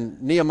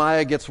 and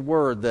Nehemiah gets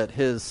word that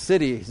his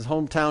city, his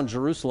hometown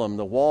Jerusalem,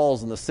 the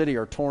walls in the city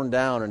are torn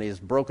down, and he's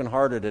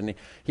brokenhearted, and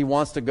he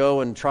wants to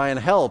go and try and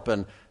help,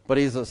 but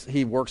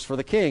he works for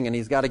the king, and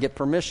he's got to get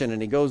permission,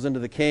 and he goes into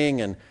the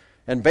king,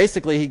 and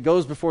basically he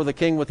goes before the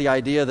king with the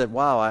idea that,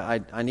 wow,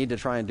 I need to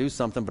try and do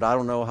something, but I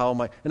don't know how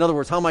in other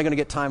words, how am I going to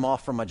get time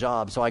off from my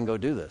job so I can go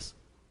do this?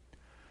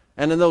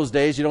 And in those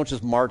days, you don't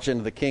just march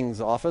into the king's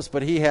office,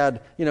 but he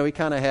had, he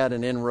kind of had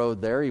an inroad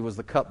there. He was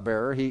the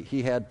cupbearer.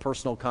 He had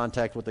personal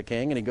contact with the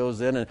king, and he goes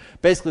in, and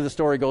basically the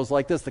story goes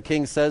like this. The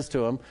king says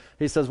to him,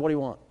 he says, what do you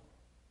want?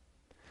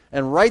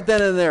 And right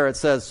then and there it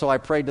says, so I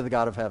prayed to the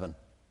God of heaven.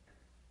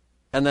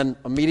 And then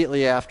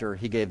immediately after,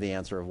 he gave the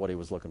answer of what he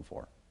was looking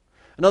for.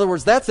 In other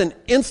words, that's an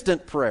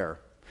instant prayer.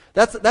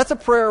 That's a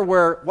prayer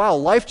where, wow,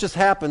 life just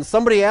happens.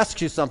 Somebody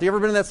asks you something. You ever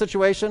been in that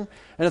situation?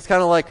 And it's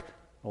kind of like,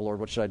 oh, Lord,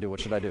 what should I do?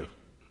 What should I do?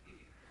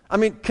 I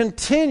mean,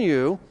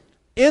 continue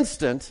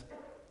instant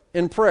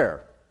in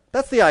prayer.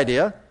 That's the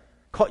idea.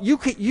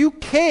 You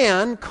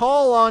can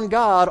call on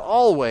God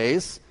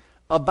always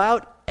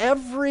about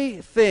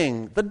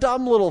everything, the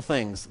dumb little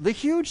things, the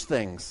huge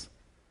things,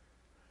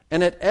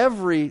 and at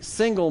every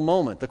single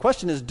moment. The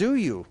question is, do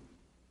you?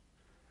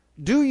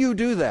 Do you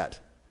do that?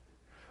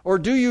 Or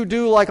do you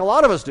do like a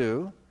lot of us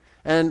do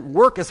and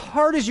work as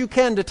hard as you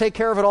can to take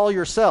care of it all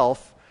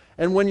yourself,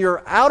 and when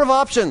you're out of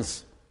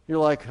options, you're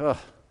like, I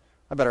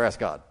better ask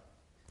God.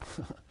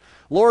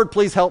 Lord,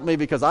 please help me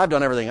because I've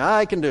done everything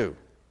I can do.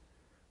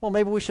 Well,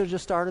 maybe we should have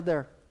just started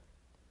there.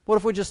 What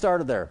if we just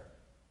started there?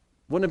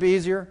 Wouldn't it be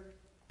easier?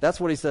 That's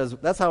what he says.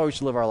 That's how we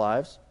should live our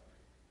lives.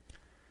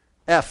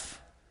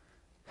 F,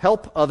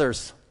 help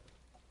others.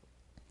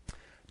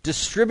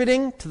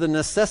 Distributing to the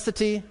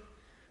necessity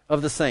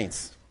of the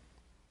saints.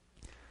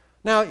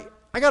 Now,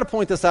 I got to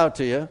point this out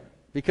to you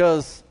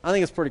because I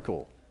think it's pretty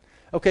cool.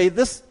 Okay,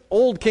 this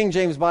old King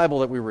James Bible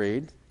that we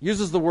read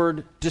uses the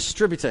word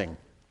distributing.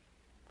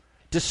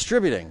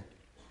 Distributing.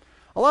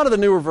 A lot of the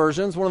newer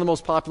versions, one of the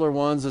most popular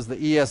ones is the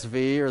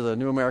ESV or the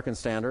New American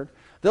Standard.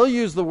 They'll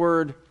use the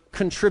word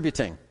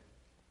contributing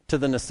to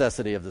the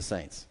necessity of the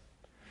saints.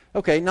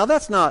 Okay, now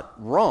that's not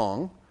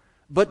wrong,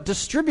 but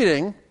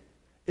distributing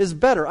is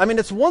better. I mean,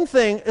 it's one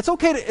thing, it's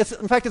okay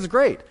in fact, it's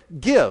great.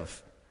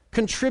 Give,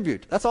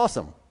 contribute, that's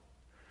awesome.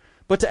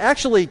 But to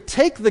actually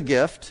take the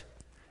gift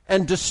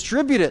and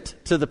distribute it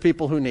to the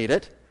people who need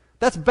it,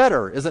 that's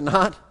better, is it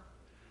not?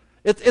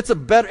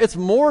 It's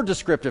more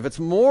descriptive. It's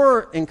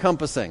more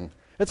encompassing.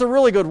 It's a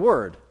really good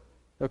word.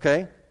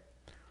 Okay?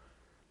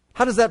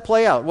 How does that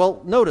play out?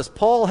 Well, notice,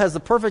 Paul has the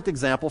perfect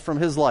example from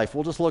his life.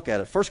 We'll just look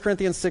at it. 1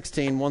 Corinthians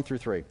 16, 1 through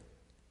 3.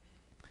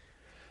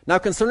 Now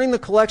concerning the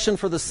collection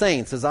for the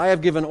saints, as I have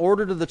given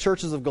order to the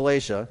churches of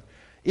Galatia,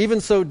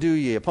 Even so do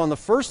ye. Upon the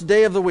first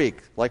day of the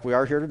week, like we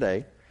are here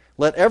today,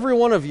 let every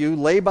one of you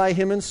lay by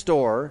him in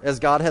store, as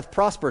God hath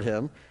prospered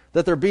him,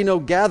 that there be no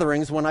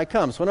gatherings when I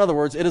come. So in other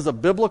words, it is a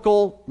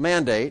biblical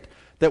mandate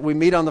that we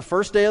meet on the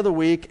first day of the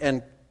week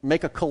and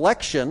make a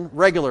collection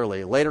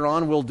regularly. Later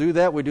on, we'll do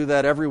that. We do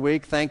that every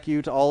week. Thank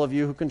you to all of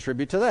you who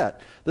contribute to that.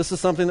 This is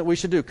something that we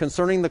should do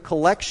concerning the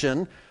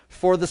collection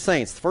for the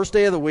saints. The first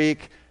day of the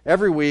week,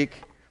 every week,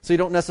 so you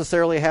don't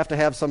necessarily have to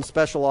have some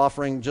special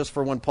offering just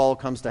for when Paul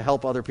comes to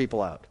help other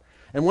people out.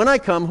 And when I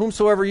come,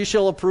 whomsoever ye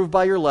shall approve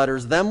by your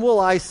letters, them will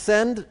I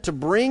send to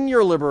bring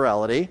your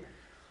liberality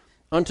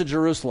unto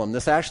Jerusalem.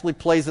 This actually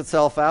plays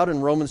itself out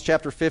in Romans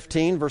chapter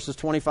 15, verses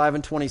 25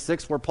 and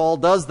 26, where Paul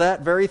does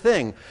that very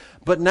thing.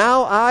 But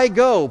now I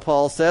go,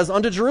 Paul says,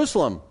 unto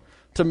Jerusalem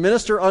to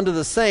minister unto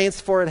the saints,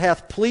 for it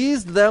hath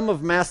pleased them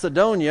of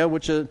Macedonia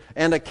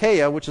and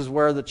Achaia, which is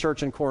where the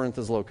church in Corinth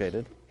is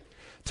located,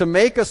 to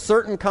make a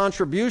certain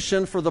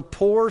contribution for the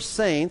poor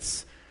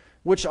saints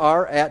which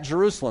are at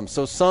Jerusalem.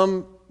 So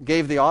some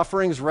gave the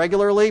offerings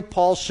regularly.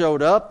 Paul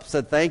showed up,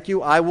 said, thank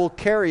you, I will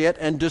carry it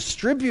and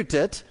distribute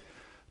it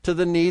to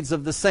the needs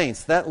of the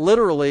saints. That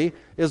literally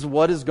is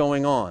what is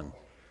going on.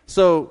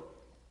 So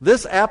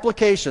this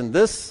application,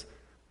 this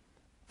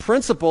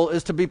principle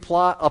is to be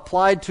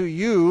applied to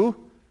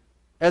you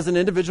as an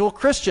individual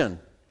Christian.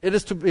 It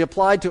is to be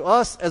applied to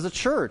us as a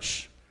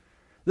church.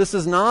 This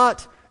is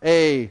not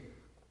a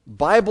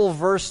Bible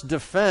verse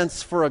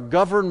defense for a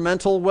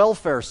governmental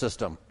welfare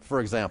system, for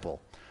example.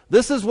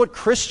 This is what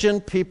Christian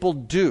people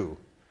do.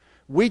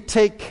 We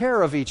take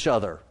care of each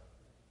other.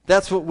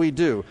 That's what we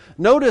do.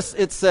 Notice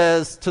it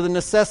says to the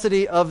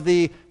necessity of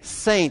the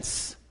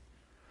saints,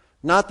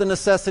 not the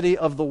necessity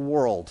of the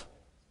world.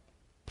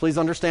 Please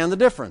understand the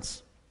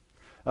difference.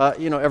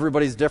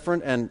 Everybody's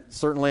different, and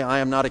certainly I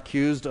am not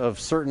accused of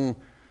certain,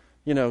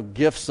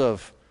 gifts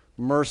of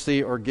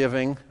mercy or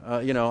giving.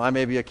 I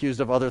may be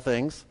accused of other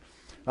things.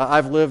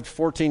 I've lived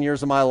 14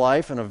 years of my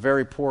life in a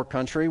very poor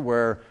country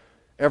where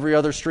every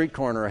other street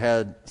corner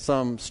had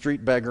some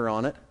street beggar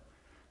on it.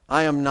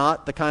 I am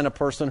not the kind of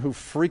person who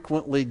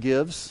frequently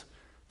gives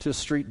to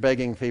street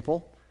begging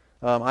people.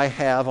 I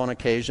have on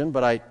occasion,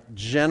 but I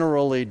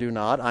generally do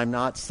not. I'm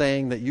not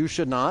saying that you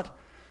should not.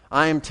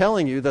 I am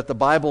telling you that the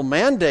Bible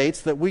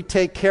mandates that we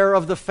take care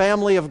of the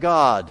family of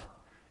God.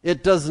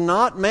 It does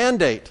not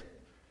mandate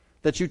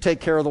that you take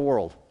care of the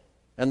world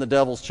and the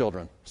devil's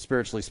children,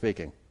 spiritually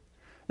speaking.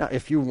 Now,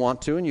 if you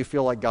want to and you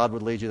feel like God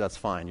would lead you, that's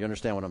fine. You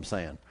understand what I'm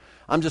saying.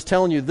 I'm just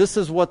telling you, this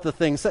is what the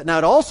thing said. Now,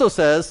 it also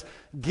says,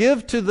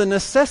 give to the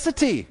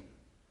necessity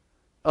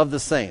of the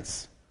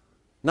saints,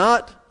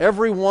 not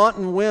every want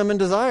and whim and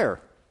desire,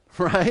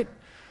 right?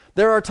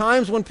 There are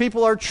times when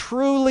people are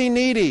truly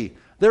needy.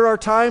 There are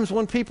times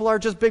when people are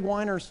just big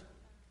whiners.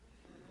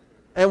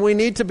 And we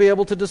need to be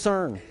able to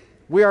discern.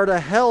 We are to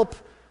help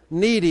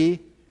needy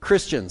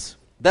Christians.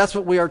 That's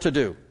what we are to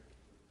do,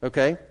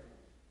 okay?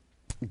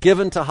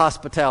 Given to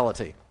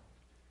hospitality.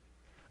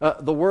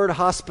 The word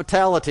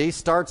hospitality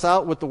starts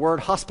out with the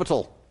word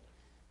hospital.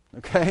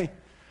 Okay?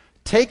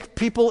 Take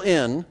people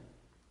in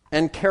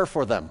and care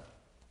for them.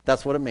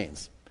 That's what it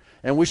means.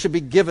 And we should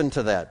be given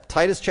to that.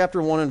 Titus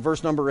chapter 1 and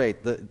verse number 8.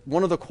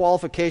 One of the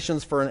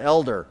qualifications for an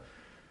elder.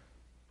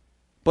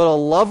 But a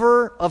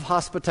lover of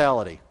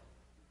hospitality.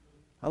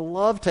 I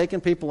love taking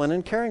people in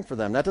and caring for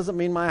them. That doesn't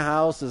mean my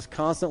house has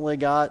constantly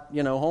got,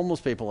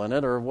 homeless people in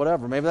it or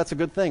whatever. Maybe that's a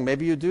good thing.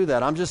 Maybe you do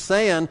that. I'm just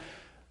saying,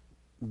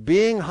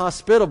 being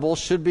hospitable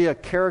should be a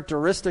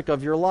characteristic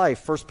of your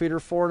life. 1 Peter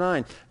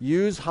 4:9.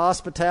 Use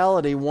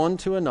hospitality one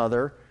to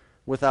another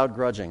without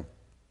grudging.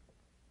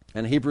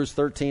 And Hebrews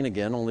 13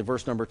 again, only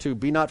verse number 2.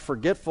 Be not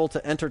forgetful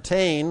to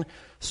entertain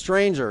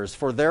strangers,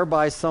 for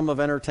thereby some have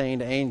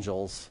entertained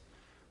angels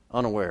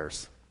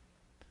unawares.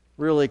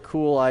 Really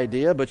cool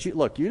idea, but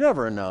you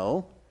never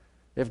know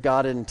if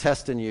God isn't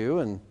testing you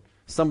and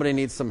somebody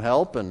needs some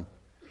help, and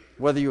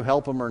whether you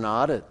help them or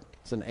not,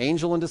 it's an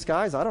angel in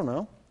disguise. I don't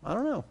know.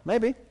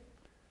 Maybe.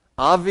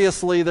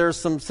 Obviously, there's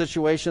some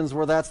situations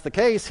where that's the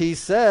case. He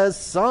says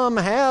some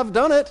have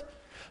done it.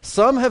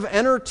 Some have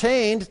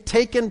entertained,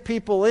 taken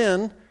people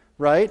in,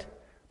 right?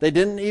 They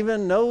didn't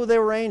even know they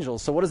were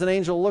angels. So what does an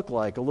angel look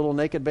like? A little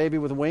naked baby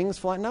with wings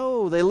flying?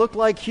 No, they look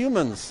like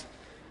humans.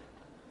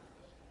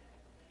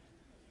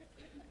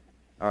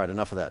 All right,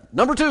 enough of that.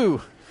 Number 2,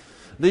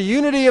 the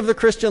unity of the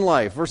Christian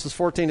life, verses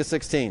 14 to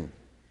 16.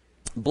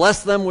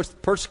 Bless them which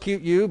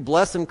persecute you,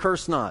 bless and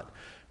curse not.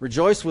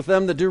 Rejoice with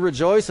them that do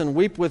rejoice, and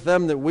weep with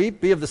them that weep.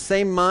 Be of the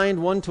same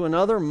mind one to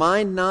another.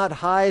 Mind not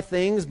high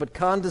things, but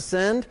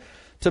condescend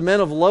to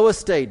men of low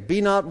estate. Be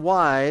not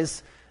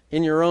wise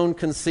in your own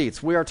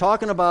conceits. We are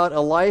talking about a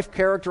life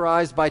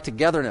characterized by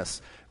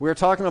togetherness. We are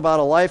talking about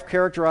a life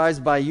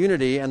characterized by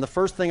unity, and the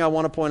first thing I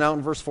want to point out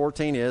in verse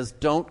 14 is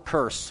don't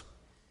curse.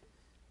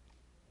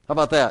 How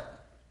about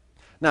that?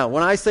 Now,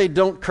 when I say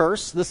don't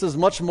curse, this is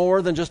much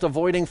more than just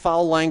avoiding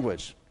foul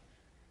language.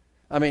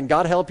 I mean,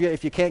 God help you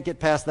if you can't get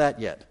past that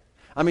yet.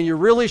 I mean, you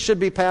really should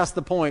be past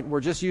the point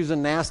where just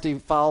using nasty,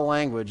 foul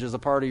language is a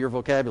part of your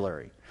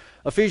vocabulary.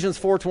 Ephesians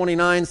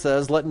 4:29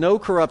 says, "Let no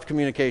corrupt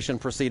communication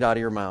proceed out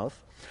of your mouth,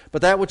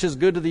 but that which is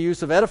good to the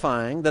use of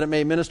edifying, that it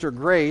may minister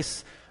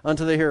grace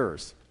unto the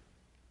hearers."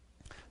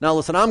 Now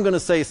listen, I'm going to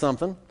say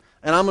something,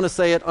 and I'm going to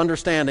say it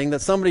understanding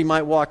that somebody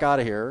might walk out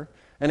of here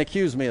and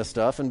accuse me of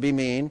stuff and be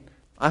mean.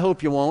 I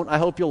hope you won't. I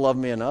hope you'll love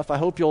me enough. I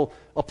hope you'll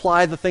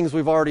apply the things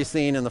we've already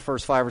seen in the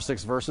first 5 or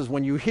 6 verses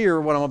when you hear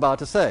what I'm about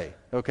to say,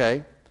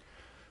 okay?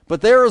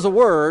 But there is a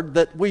word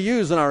that we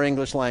use in our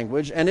English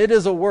language, and it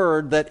is a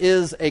word that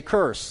is a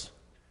curse.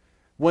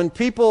 When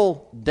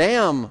people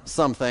damn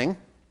something,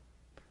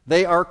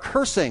 they are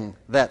cursing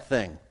that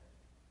thing.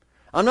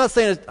 I'm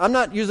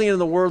not using it in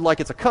the word like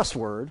it's a cuss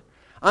word.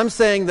 I'm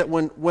saying that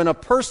when a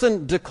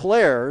person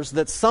declares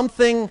that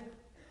something,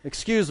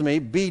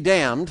 be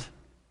damned,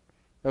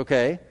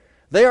 okay,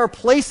 they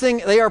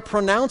are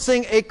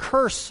pronouncing a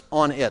curse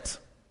on it.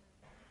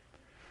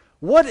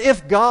 What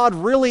if God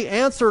really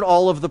answered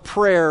all of the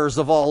prayers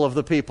of all of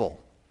the people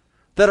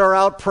that are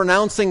out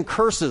pronouncing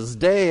curses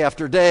day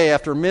after day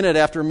after minute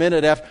after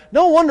minute after?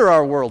 No wonder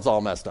our world's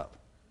all messed up.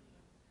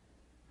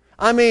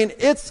 I mean,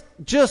 it's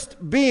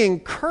just being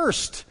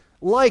cursed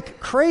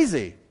like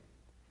crazy.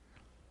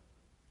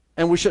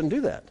 And we shouldn't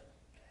do that.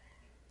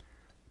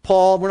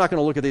 Paul, we're not going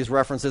to look at these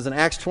references. In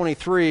Acts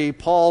 23,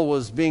 Paul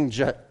was being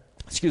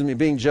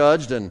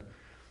judged, and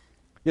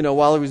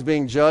while he was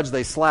being judged,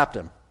 they slapped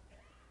him.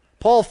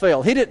 Paul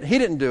failed. He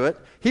didn't do it.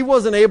 He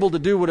wasn't able to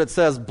do what it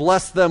says,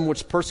 "Bless them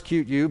which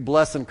persecute you,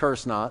 bless and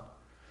curse not."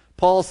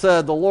 Paul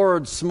said, "The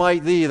Lord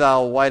smite thee,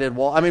 thou whited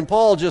wall." I mean,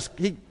 Paul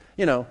he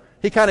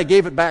kind of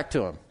gave it back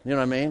to him. You know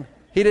what I mean?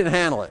 He didn't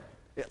handle it.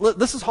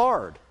 This is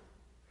hard.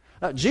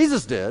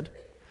 Jesus did.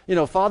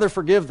 "Father,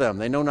 forgive them.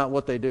 They know not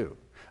what they do."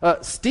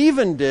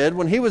 Stephen did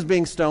when he was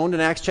being stoned in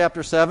Acts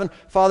chapter 7.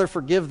 "Father,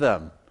 forgive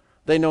them.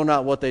 They know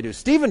not what they do."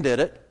 Stephen did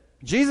it.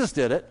 Jesus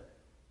did it.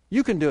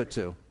 You can do it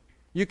too.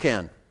 You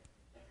can.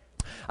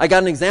 I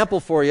got an example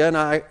for you, and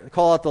I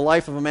call it the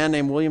life of a man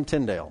named William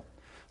Tyndale.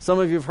 Some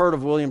of you have heard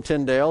of William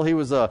Tyndale. He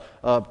was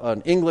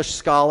an English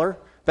scholar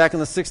back in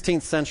the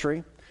 16th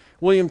century.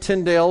 William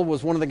Tyndale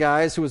was one of the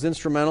guys who was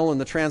instrumental in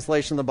the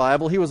translation of the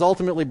Bible. He was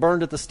ultimately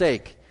burned at the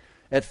stake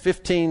at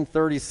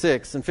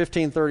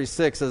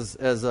 1536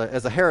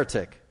 as a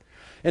heretic.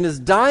 In his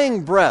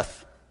dying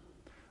breath,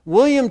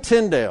 William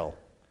Tyndale,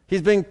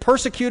 he's being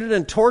persecuted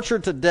and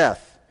tortured to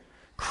death,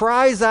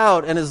 cries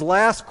out, and his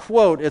last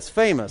quote, it's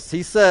famous.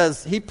 He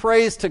says, he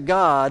prays to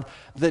God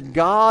that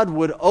God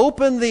would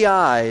open the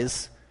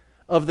eyes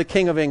of the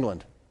King of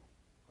England.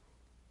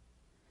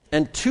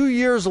 And 2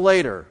 years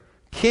later,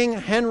 King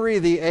Henry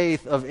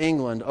VIII of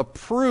England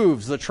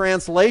approves the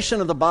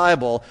translation of the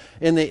Bible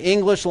in the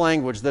English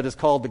language that is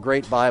called the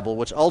Great Bible,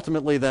 which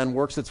ultimately then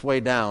works its way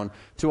down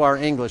to our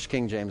English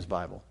King James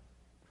Bible.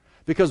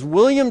 Because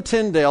William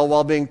Tyndale,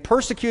 while being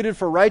persecuted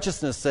for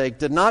righteousness' sake,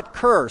 did not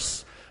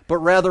curse, but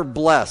rather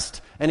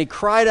blessed. And he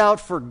cried out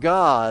for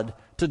God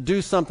to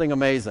do something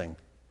amazing.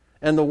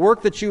 And the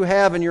work that you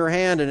have in your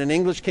hand in an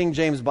English King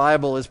James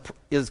Bible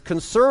is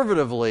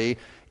conservatively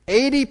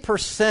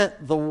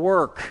 80% the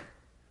work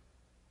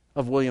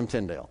of William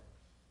Tyndale.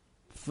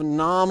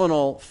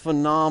 Phenomenal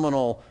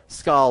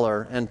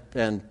scholar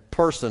and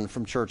person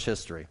from church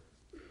history.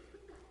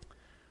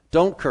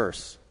 Don't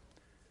curse.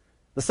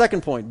 The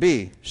second point,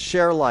 B,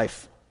 share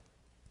life.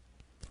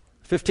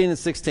 15 and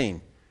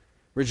 16.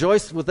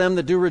 Rejoice with them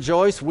that do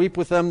rejoice, weep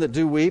with them that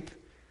do weep,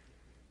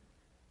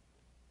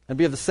 and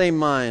be of the same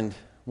mind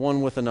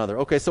one with another.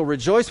 Okay, so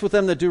rejoice with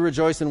them that do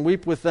rejoice and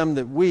weep with them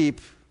that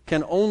weep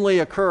can only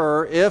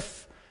occur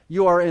if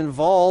you are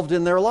involved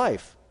in their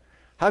life.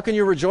 How can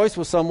you rejoice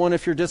with someone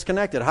if you're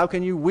disconnected? How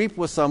can you weep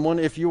with someone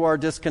if you are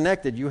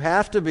disconnected? You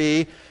have to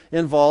be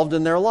involved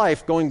in their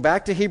life. Going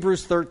back to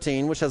Hebrews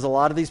 13, which has a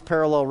lot of these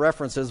parallel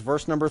references,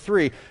 verse number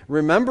 3,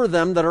 remember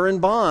them that are in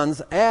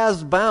bonds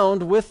as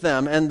bound with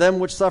them, and them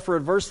which suffer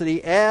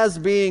adversity as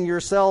being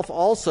yourself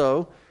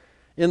also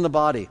in the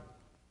body.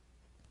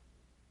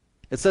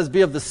 It says, be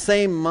of the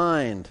same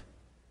mind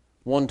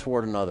one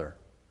toward another.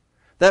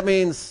 That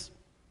means,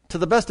 to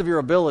the best of your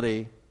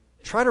ability,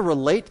 try to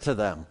relate to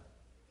them.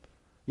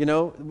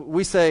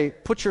 We say,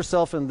 put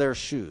yourself in their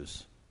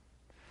shoes.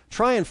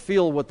 Try and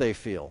feel what they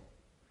feel.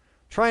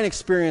 Try and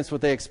experience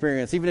what they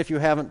experience, even if you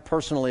haven't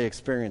personally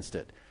experienced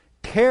it.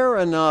 Care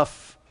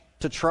enough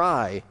to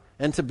try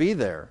and to be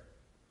there.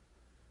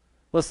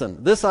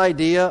 Listen, this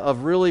idea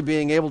of really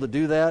being able to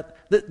do that,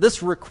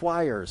 this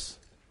requires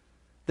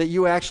that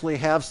you actually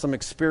have some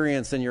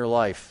experience in your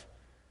life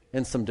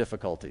in some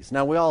difficulties.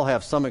 Now, we all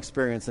have some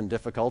experience in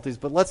difficulties,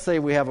 but let's say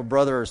we have a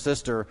brother or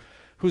sister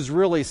who's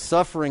really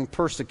suffering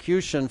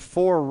persecution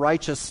for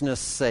righteousness'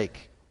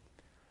 sake.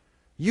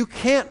 You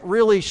can't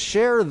really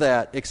share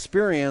that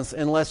experience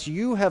unless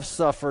you have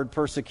suffered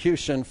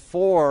persecution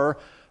for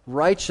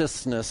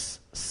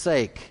righteousness'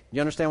 sake. You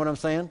understand what I'm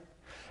saying?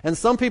 And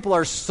some people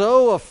are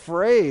so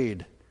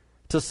afraid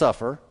to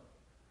suffer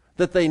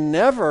that they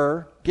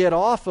never get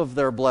off of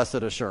their blessed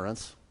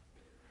assurance,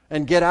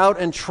 and get out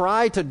and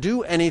try to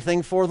do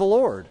anything for the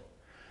Lord.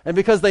 And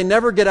because they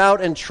never get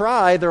out and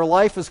try, their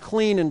life is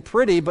clean and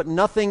pretty, but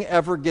nothing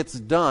ever gets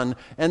done.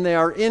 And they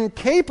are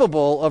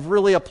incapable of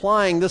really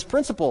applying this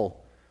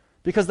principle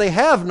because they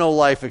have no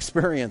life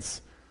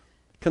experience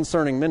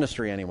concerning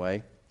ministry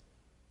anyway.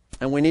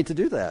 And we need to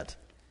do that.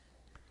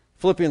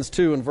 Philippians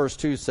 2 and verse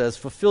 2 says,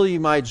 "Fulfill ye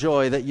my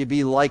joy, that ye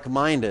be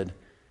like-minded,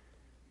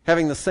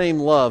 having the same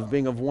love,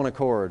 being of one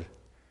accord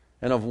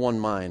and of one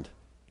mind."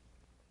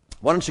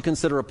 Why don't you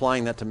consider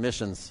applying that to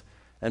missions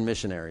and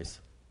missionaries?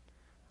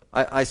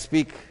 I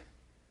speak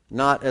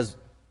not as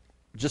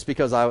just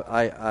because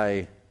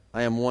I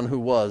am one who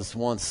was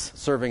once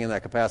serving in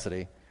that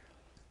capacity,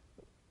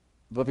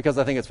 but because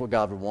I think it's what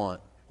God would want.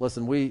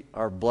 Listen, we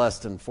are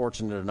blessed and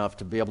fortunate enough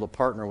to be able to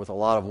partner with a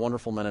lot of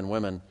wonderful men and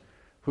women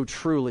who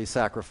truly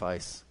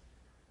sacrifice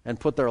and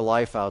put their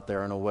life out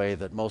there in a way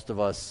that most of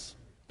us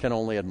can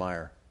only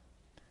admire.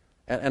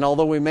 And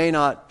although we may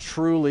not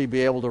truly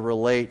be able to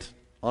relate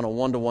on a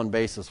one-to-one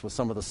basis with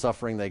some of the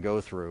suffering they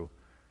go through,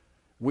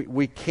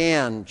 we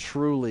can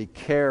truly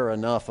care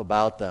enough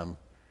about them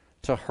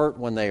to hurt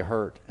when they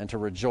hurt and to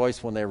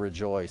rejoice when they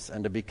rejoice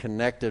and to be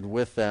connected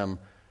with them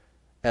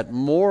at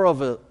more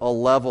of a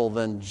level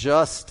than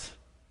just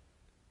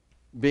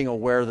being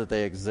aware that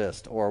they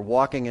exist or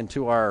walking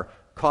into our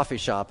coffee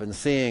shop and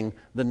seeing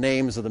the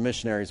names of the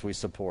missionaries we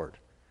support.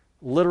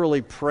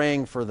 Literally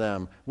praying for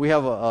them. We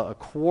have a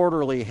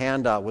quarterly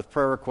handout with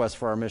prayer requests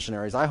for our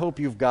missionaries. I hope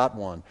you've got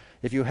one.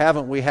 If you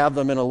haven't, we have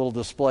them in a little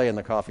display in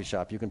the coffee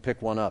shop. You can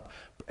pick one up.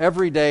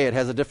 Every day it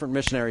has a different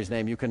missionary's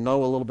name. You can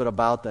know a little bit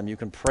about them. You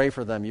can pray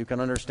for them. You can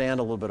understand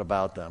a little bit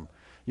about them.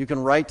 You can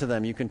write to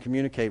them. You can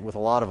communicate with a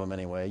lot of them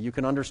anyway. You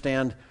can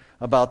understand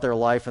about their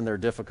life and their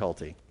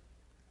difficulty.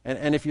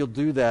 And if you'll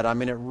do that, I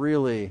mean, it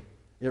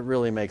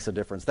really makes a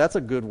difference. That's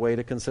a good way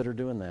to consider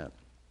doing that.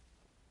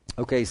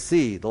 Okay,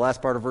 C, the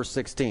last part of verse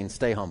 16,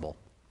 stay humble.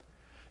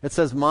 It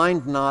says,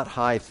 mind not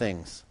high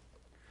things.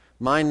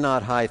 Mind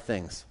not high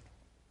things.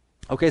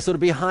 Okay, so to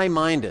be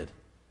high-minded,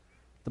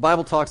 the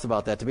Bible talks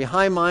about that. To be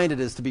high-minded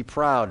is to be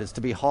proud, it's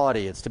to be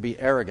haughty, it's to be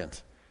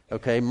arrogant.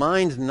 Okay,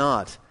 mind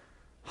not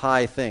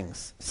high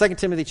things. 2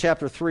 Timothy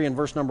chapter 3 and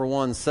verse number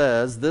 1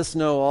 says, "This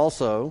know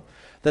also,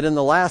 that in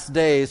the last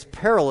days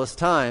perilous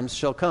times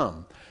shall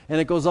come." And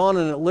it goes on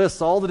and it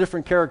lists all the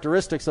different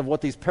characteristics of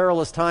what these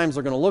perilous times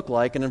are going to look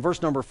like. And in verse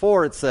number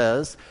 4 it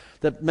says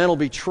that men will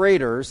be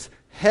traitors,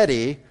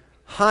 heady,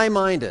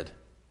 high-minded,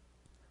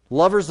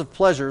 lovers of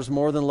pleasures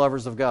more than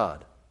lovers of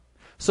God.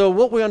 So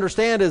what we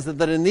understand is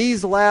that in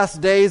these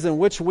last days in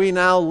which we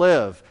now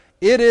live,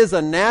 it is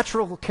a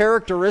natural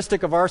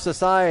characteristic of our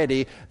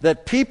society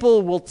that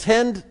people will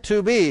tend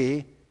to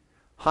be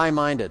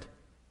high-minded,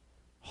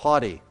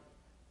 haughty,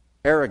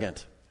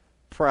 arrogant,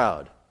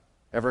 proud.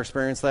 Ever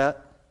experienced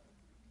that?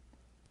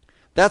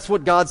 That's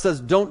what God says,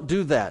 don't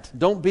do that.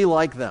 Don't be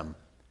like them.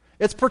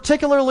 It's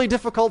particularly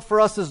difficult for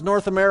us as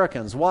North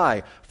Americans.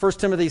 Why? 1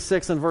 Timothy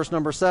 6 and verse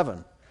number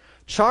 7.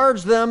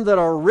 "Charge them that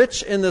are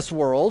rich in this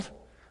world,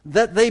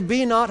 that they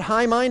be not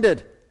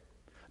high-minded,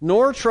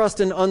 nor trust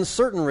in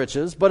uncertain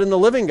riches, but in the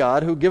living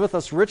God, who giveth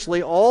us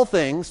richly all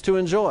things to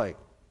enjoy."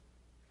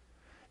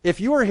 If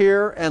you are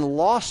here and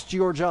lost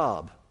your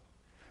job,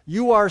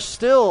 you are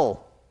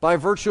still, by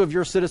virtue of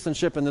your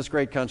citizenship in this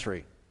great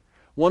country,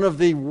 one of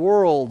the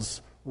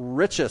world's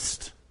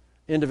richest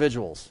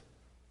individuals.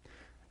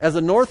 As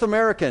a North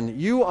American,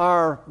 you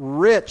are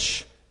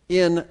rich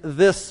in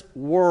this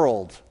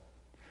world.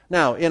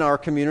 Now, in our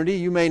community,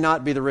 you may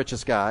not be the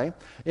richest guy.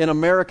 In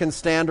American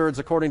standards,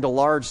 according to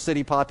large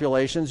city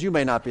populations, you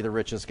may not be the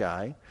richest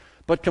guy.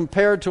 But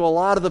compared to a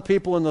lot of the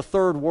people in the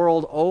third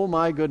world, oh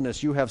my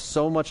goodness, you have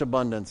so much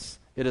abundance,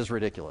 it is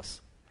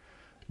ridiculous.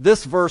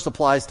 This verse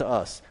applies to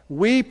us.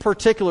 We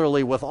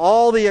particularly, with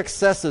all the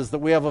excesses that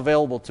we have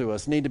available to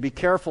us, need to be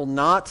careful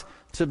not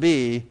to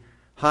be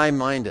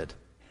high-minded,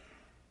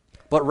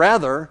 but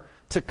rather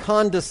to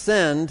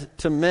condescend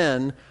to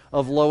men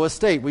of low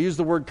estate. We use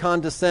the word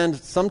condescend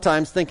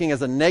sometimes thinking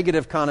as a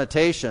negative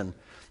connotation,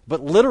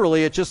 but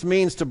literally it just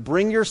means to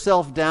bring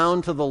yourself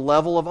down to the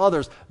level of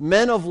others.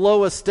 Men of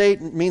low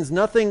estate means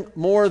nothing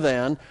more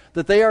than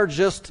that they are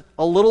just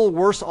a little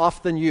worse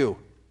off than you.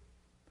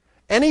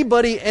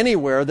 Anybody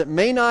anywhere that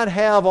may not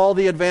have all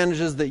the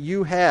advantages that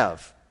you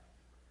have.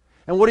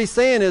 And what he's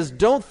saying is,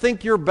 don't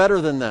think you're better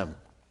than them.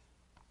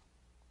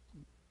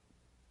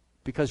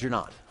 Because you're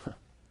not.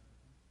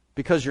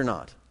 Because you're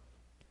not.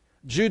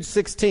 Jude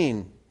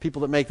 16,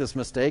 people that make this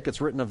mistake,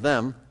 it's written of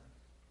them.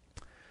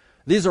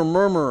 These are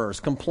murmurers,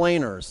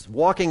 complainers,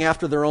 walking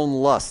after their own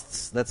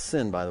lusts. That's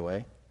sin, by the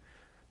way.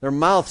 Their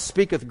mouth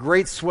speaketh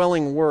great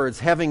swelling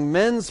words, having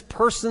men's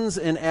persons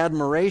in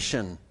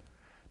admiration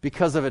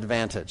because of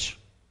advantage.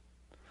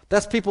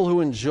 That's people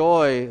who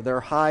enjoy their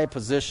high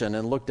position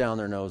and look down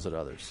their nose at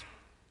others.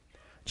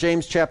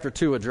 James chapter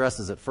 2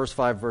 addresses it, first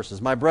 5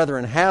 verses. "My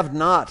brethren, have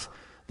not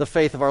the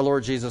faith of our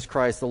Lord Jesus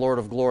Christ, the Lord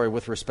of glory,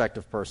 with respect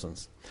of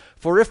persons.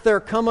 For if there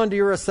come unto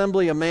your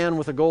assembly a man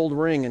with a gold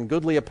ring and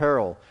goodly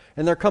apparel,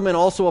 and there come in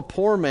also a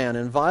poor man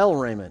in vile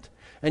raiment,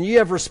 And ye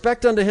have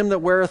respect unto him that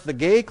weareth the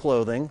gay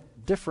clothing,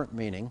 different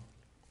meaning,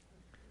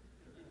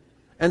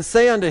 and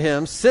say unto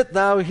him, sit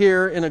thou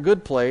here in a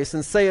good place,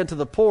 and say unto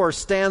the poor,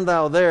 stand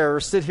thou there, or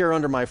sit here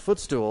under my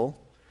footstool.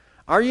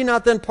 Are ye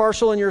not then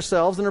partial in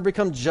yourselves, and are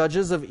become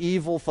judges of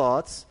evil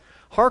thoughts?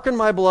 Hearken,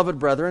 my beloved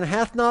brethren,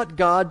 hath not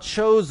God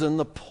chosen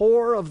the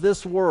poor of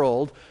this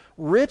world,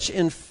 rich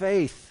in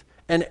faith,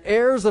 and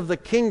heirs of the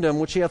kingdom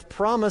which he hath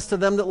promised to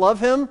them that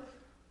love him?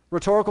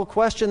 Rhetorical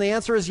question. The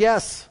answer is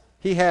yes,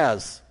 he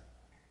has.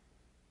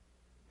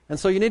 And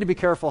so you need to be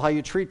careful how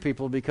you treat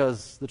people,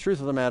 because the truth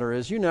of the matter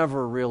is you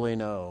never really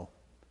know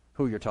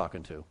who you're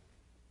talking to.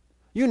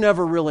 You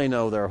never really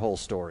know their whole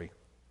story.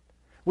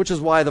 Which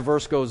is why the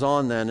verse goes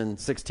on then in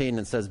 16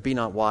 and says, be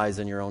not wise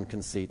in your own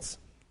conceits.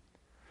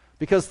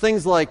 Because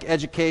things like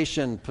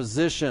education,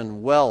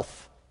 position,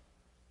 wealth,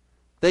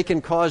 they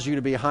can cause you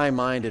to be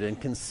high-minded and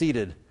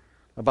conceited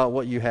about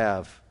what you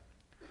have.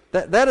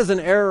 That is an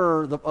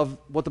error of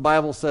what the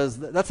Bible says.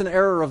 That's an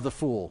error of the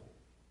fool.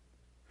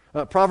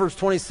 Proverbs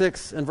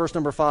 26 and verse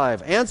number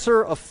 5.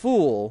 Answer a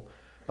fool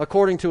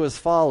according to his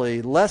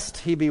folly, lest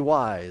he be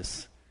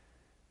wise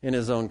in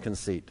his own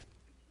conceit.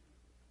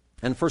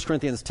 And 1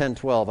 Corinthians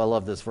 10:12, I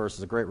love this verse,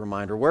 it's a great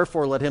reminder.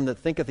 Wherefore let him that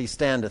thinketh he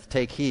standeth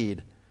take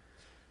heed,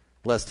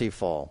 lest he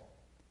fall.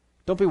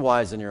 Don't be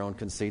wise in your own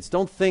conceits.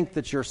 Don't think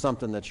that you're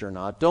something that you're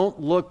not. Don't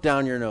look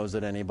down your nose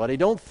at anybody.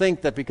 Don't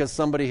think that because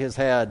somebody has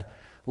had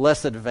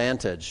less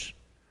advantage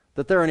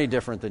that they're any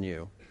different than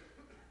you.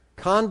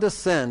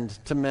 Condescend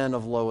to men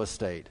of low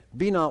estate.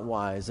 Be not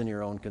wise in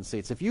your own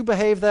conceits. If you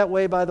behave that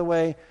way, by the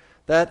way,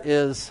 that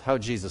is how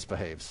Jesus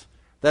behaves.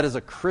 That is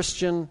a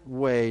Christian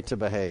way to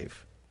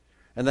behave.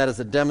 And that is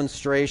a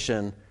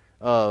demonstration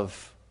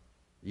of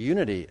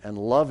unity and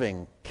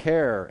loving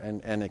care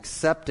and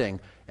accepting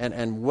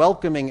and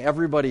welcoming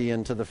everybody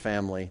into the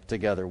family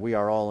together. We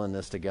are all in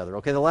this together.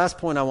 Okay, the last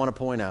point I want to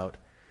point out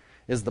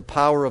is the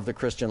power of the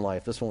Christian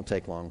life. This won't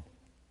take long.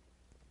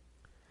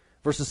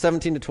 Verses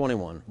 17 to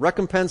 21.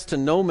 Recompense to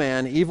no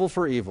man evil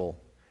for evil.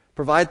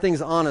 Provide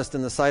things honest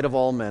in the sight of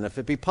all men. If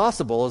it be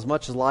possible, as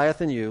much as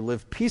lieth in you,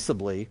 live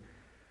peaceably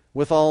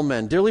with all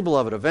men. Dearly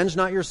beloved, avenge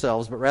not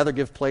yourselves, but rather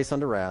give place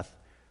unto wrath.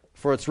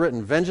 For it's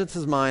written, vengeance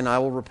is mine, I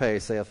will repay,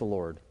 saith the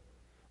Lord.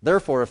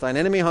 Therefore, if thine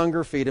enemy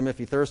hunger, feed him. If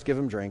he thirst, give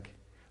him drink.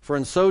 For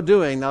in so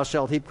doing, thou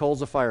shalt heap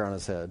coals of fire on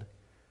his head.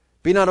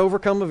 Be not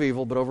overcome of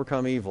evil, but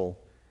overcome evil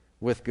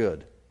with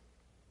good.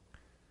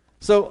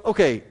 So,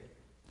 okay,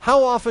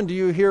 how often do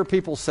you hear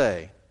people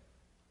say,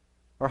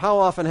 or how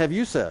often have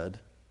you said,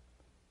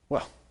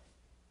 well,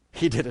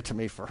 he did it to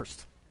me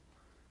first?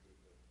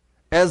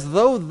 As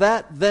though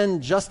that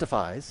then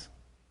justifies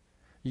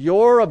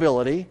your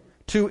ability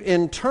to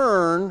in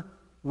turn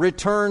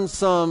return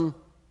some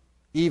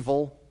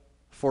evil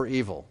for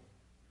evil.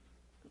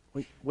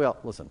 Well,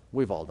 listen,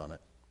 we've all done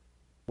it.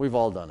 We've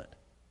all done it.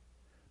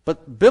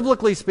 But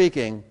biblically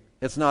speaking,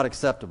 it's not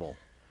acceptable.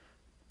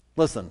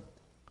 Listen,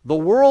 the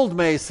world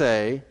may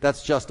say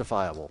that's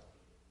justifiable.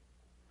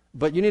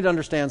 But you need to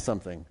understand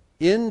something.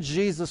 In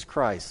Jesus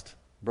Christ,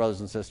 brothers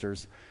and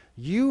sisters,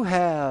 you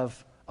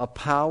have a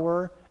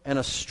power and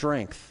a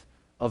strength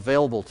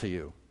available to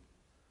you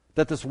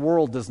that this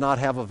world does not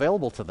have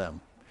available to them.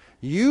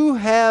 You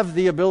have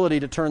the ability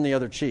to turn the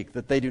other cheek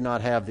that they do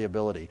not have the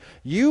ability.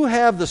 You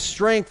have the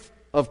strength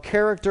of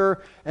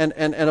character and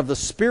of the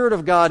Spirit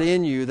of God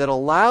in you that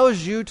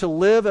allows you to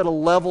live at a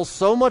level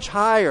so much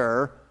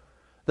higher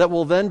that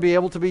will then be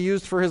able to be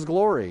used for His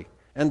glory.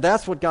 And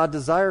that's what God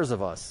desires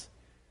of us.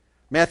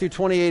 Matthew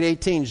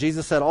 28:18,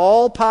 Jesus said,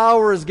 all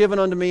power is given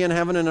unto me in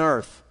heaven and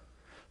earth.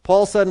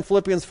 Paul said in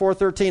Philippians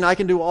 4:13, I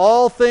can do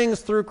all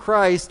things through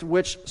Christ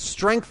which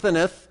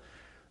strengtheneth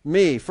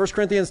me. 1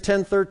 Corinthians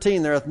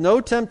 10:13, there hath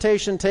no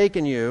temptation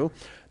taken you,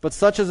 but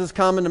such as is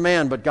common to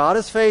man. But God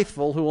is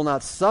faithful, who will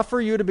not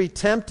suffer you to be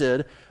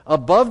tempted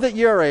above that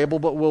ye are able,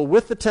 but will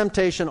with the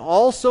temptation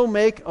also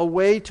make a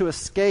way to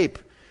escape,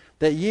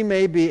 that ye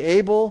may be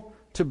able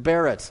to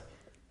bear it.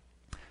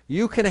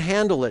 You can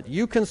handle it.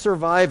 You can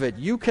survive it.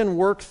 You can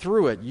work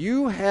through it.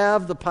 You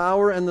have the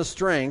power and the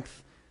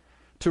strength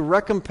to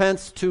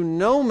recompense to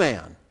no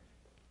man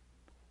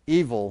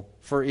evil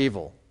for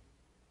evil.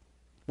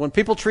 When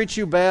people treat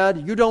you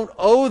bad, you don't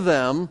owe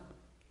them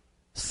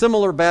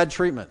similar bad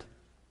treatment.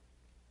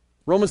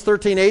 Romans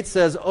 13:8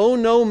 says, owe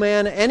no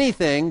man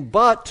anything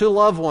but to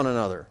love one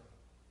another.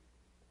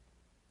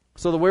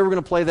 So the way we're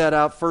going to play that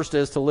out first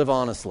is to live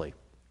honestly.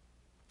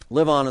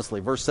 Live honestly.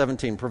 Verse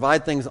 17,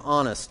 provide things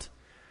honest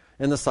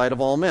in the sight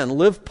of all men.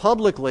 Live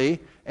publicly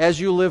as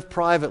you live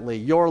privately.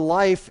 Your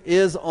life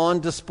is on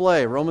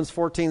display. Romans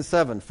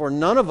 14:7, for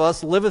none of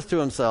us liveth to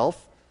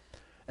himself,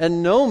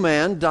 and no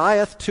man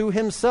dieth to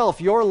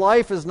himself. Your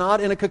life is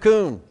not in a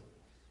cocoon.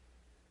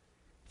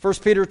 1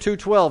 Peter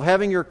 2:12,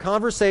 having your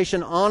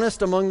conversation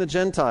honest among the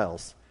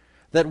Gentiles,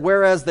 that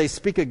whereas they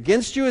speak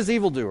against you as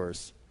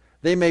evildoers,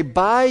 they may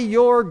by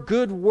your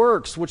good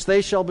works, which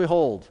they shall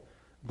behold,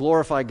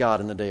 glorify God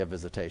in the day of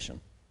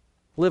visitation.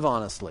 Live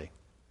honestly.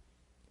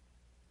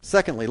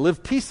 Secondly,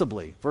 live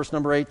peaceably. Verse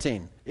number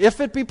 18. If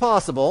it be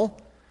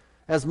possible,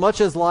 as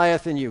much as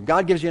lieth in you.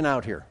 God gives you an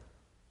out here.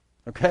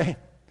 Okay?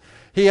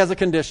 He has a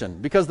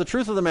condition. Because the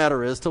truth of the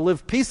matter is, to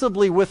live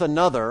peaceably with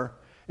another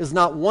is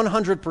not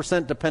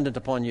 100% dependent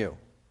upon you.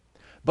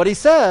 But he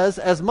says,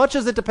 as much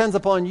as it depends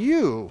upon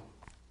you,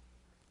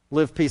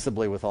 live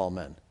peaceably with all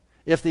men.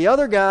 If the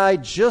other guy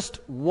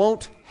just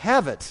won't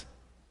have it,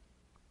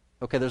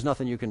 okay, there's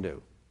nothing you can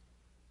do.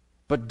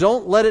 But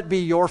don't let it be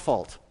your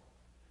fault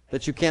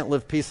that you can't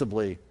live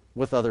peaceably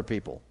with other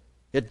people.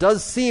 It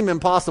does seem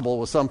impossible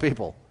with some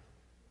people.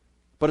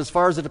 But as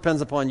far as it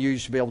depends upon you, you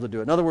should be able to do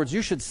it. In other words,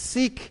 you should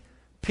seek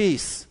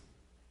peace.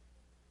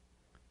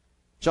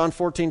 John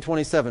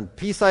 14:27,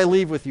 peace I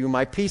leave with you,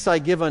 my peace I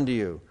give unto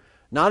you.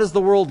 Not as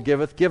the world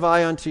giveth, give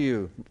I unto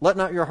you. Let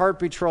not your heart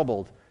be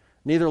troubled,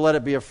 neither let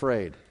it be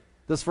afraid.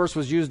 This verse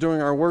was used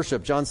during our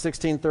worship, John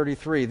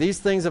 16:33. These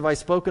things have I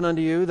spoken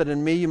unto you, that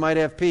in me you might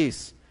have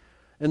peace.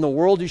 In the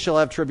world you shall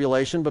have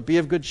tribulation, but be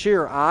of good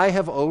cheer. I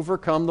have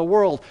overcome the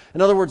world.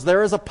 In other words,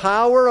 there is a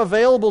power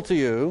available to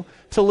you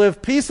to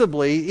live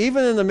peaceably,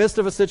 even in the midst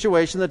of a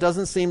situation that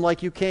doesn't seem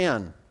like you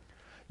can.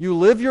 You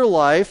live your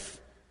life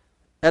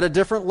at a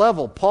different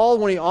level. Paul,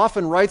 when he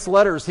often writes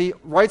letters, he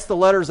writes the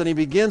letters and he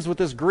begins with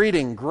this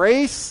greeting,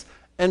 grace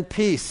and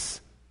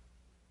peace.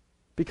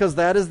 Because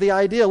that is the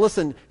idea.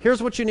 Listen,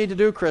 here's what you need to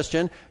do,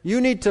 Christian.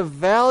 You need to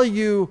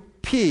value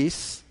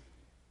peace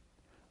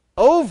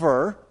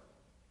over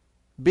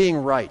being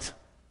right.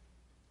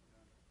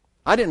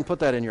 I didn't put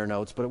that in your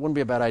notes, but it wouldn't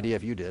be a bad idea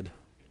if you did.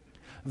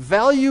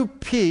 Value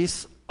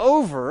peace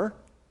over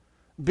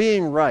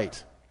being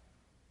right.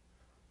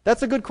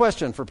 That's a good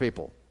question for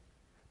people.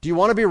 Do you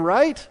want to be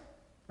right,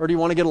 or do you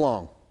want to get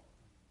along?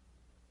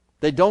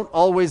 They don't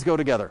always go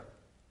together.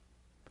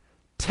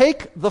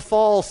 Take the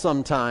fall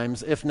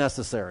sometimes if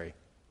necessary.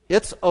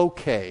 It's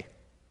okay.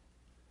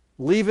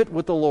 Leave it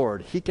with the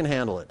Lord. He can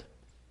handle it.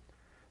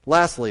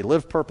 Lastly,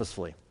 live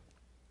purposefully.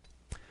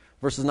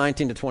 Verses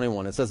 19 to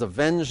 21, it says,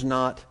 avenge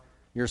not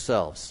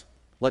yourselves.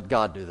 Let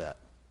God do that.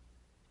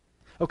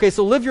 Okay,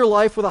 so live your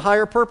life with a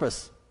higher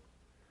purpose.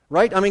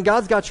 Right? I mean,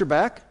 God's got your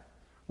back.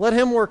 Let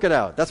Him work it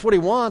out. That's what He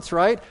wants,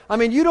 right? I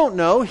mean, you don't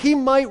know. He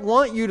might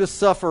want you to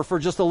suffer for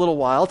just a little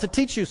while to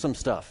teach you some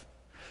stuff.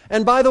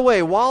 And by the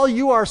way, while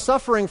you are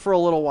suffering for a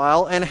little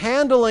while and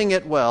handling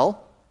it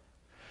well,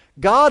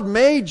 God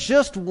may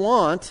just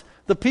want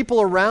the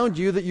people around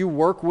you that you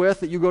work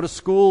with, that you go to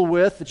school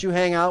with, that you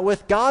hang out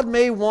with, God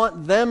may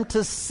want them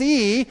to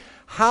see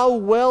how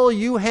well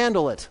you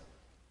handle it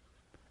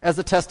as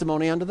a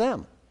testimony unto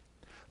them.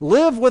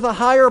 Live with a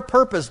higher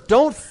purpose.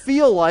 Don't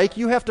feel like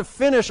you have to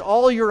finish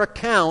all your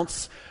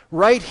accounts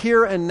right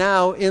here and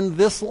now in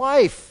this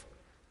life.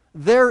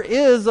 There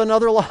is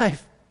another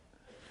life.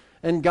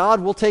 And God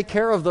will take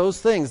care of those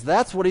things.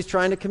 That's what He's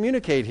trying to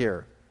communicate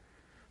here.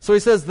 So He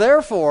says,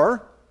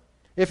 therefore,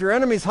 if your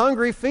enemy's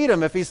hungry, feed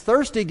him. If he's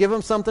thirsty, give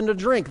him something to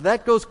drink.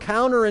 That goes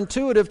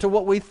counterintuitive to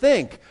what we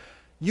think.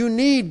 You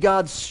need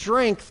God's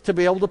strength to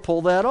be able to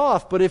pull that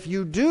off. But if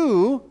you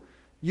do,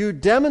 you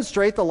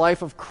demonstrate the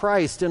life of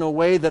Christ in a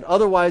way that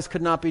otherwise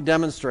could not be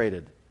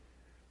demonstrated.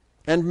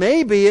 And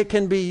maybe it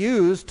can be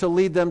used to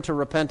lead them to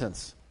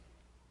repentance.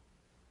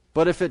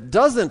 But if it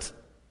doesn't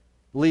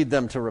lead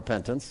them to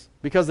repentance,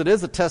 because it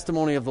is a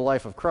testimony of the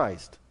life of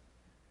Christ,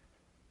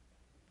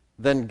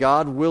 then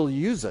God will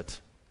use it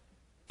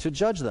to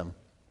judge them,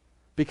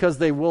 because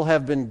they will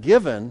have been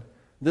given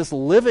this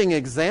living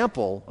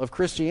example of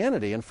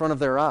Christianity in front of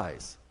their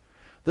eyes.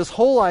 This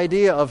whole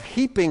idea of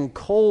heaping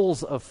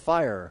coals of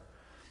fire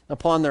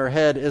upon their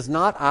head is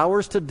not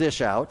ours to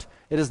dish out.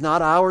 It is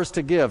not ours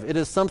to give. It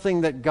is something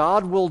that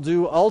God will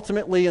do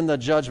ultimately in the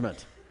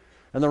judgment.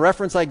 And the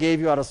reference I gave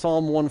you out of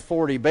Psalm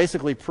 140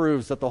 basically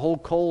proves that the whole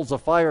coals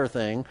of fire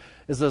thing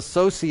is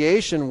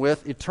association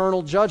with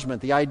eternal judgment.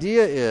 The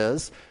idea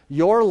is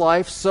your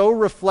life so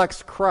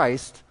reflects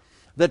Christ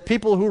that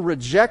people who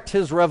reject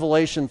His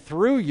revelation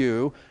through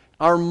you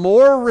are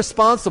more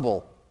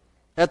responsible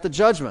at the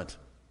judgment.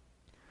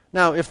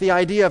 Now, if the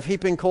idea of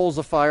heaping coals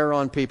of fire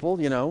on people,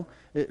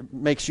 it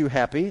makes you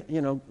happy,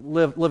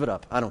 live it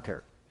up. I don't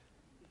care.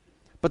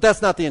 But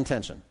that's not the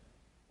intention.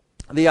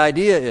 The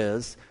idea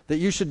is that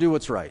you should do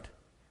what's right.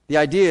 The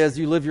idea is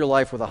you live your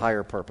life with a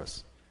higher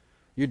purpose.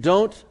 You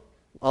don't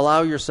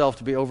allow yourself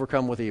to be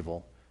overcome with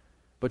evil,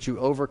 but you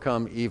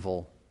overcome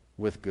evil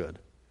with good.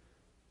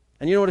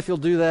 And you know what, if you'll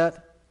do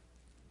that,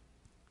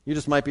 you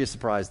just might be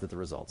surprised at the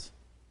results.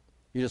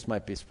 You just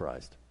might be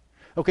surprised.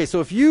 Okay, so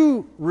if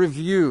you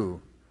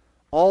review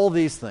all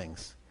these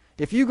things,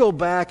 if you go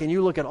back and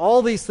you look at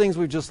all these things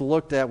we've just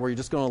looked at, where you're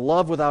just going to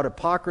love without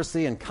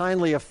hypocrisy and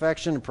kindly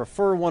affection and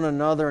prefer one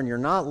another, and you're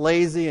not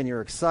lazy and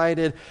you're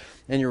excited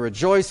and you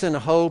rejoice in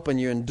hope and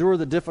you endure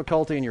the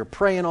difficulty and you're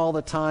praying all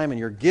the time and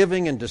you're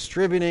giving and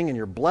distributing and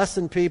you're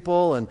blessing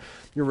people and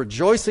you're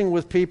rejoicing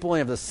with people and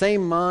you have the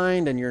same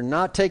mind and you're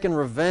not taking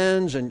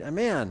revenge, and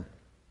man,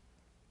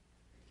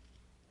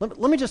 let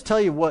me just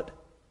tell you what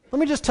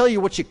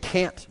you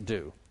can't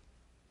do.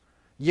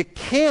 You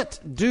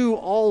can't do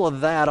all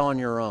of that on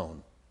your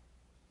own.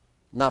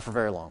 Not for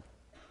very long.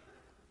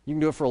 You can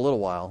do it for a little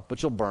while,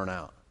 but you'll burn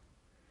out.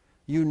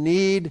 You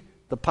need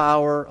the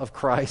power of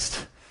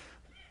Christ.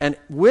 And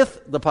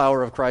with the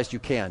power of Christ, you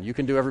can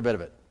do every bit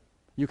of it.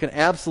 You can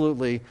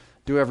absolutely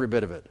do every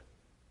bit of it.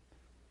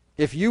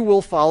 If you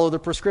will follow the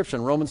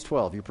prescription, Romans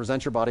 12, you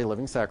present your body a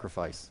living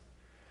sacrifice.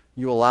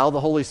 You allow the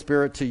Holy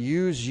Spirit to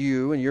use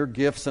you and your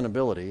gifts and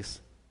abilities,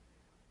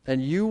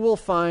 and you will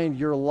find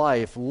your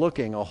life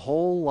looking a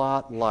whole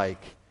lot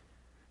like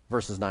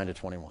verses 9 to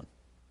 21.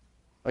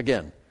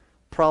 Again,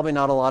 probably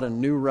not a lot of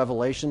new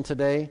revelation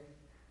today,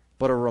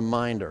 but a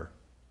reminder.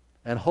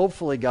 And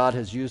hopefully God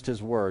has used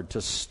His Word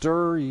to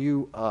stir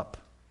you up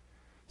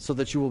so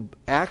that you will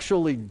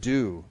actually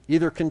do,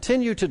 either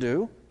continue to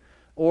do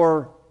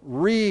or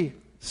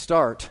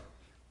restart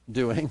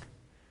doing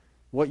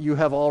what you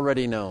have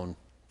already known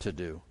to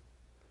do,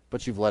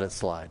 but you've let it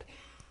slide.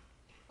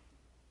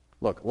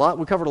 Look,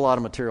 we covered a lot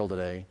of material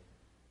today,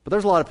 but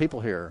there's a lot of people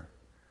here,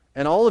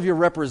 and all of you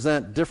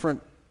represent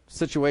different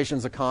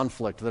situations of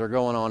conflict that are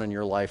going on in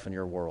your life and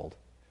your world.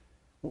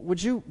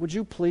 Would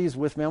you please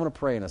with me, I'm going to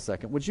pray in a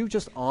second, would you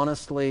just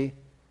honestly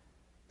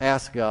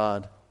ask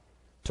God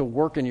to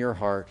work in your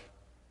heart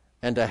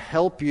and to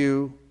help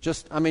you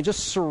just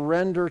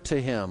surrender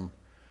to Him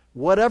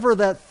whatever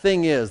that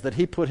thing is that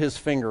He put His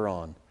finger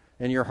on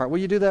in your heart. Will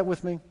you do that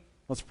with me?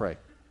 Let's pray.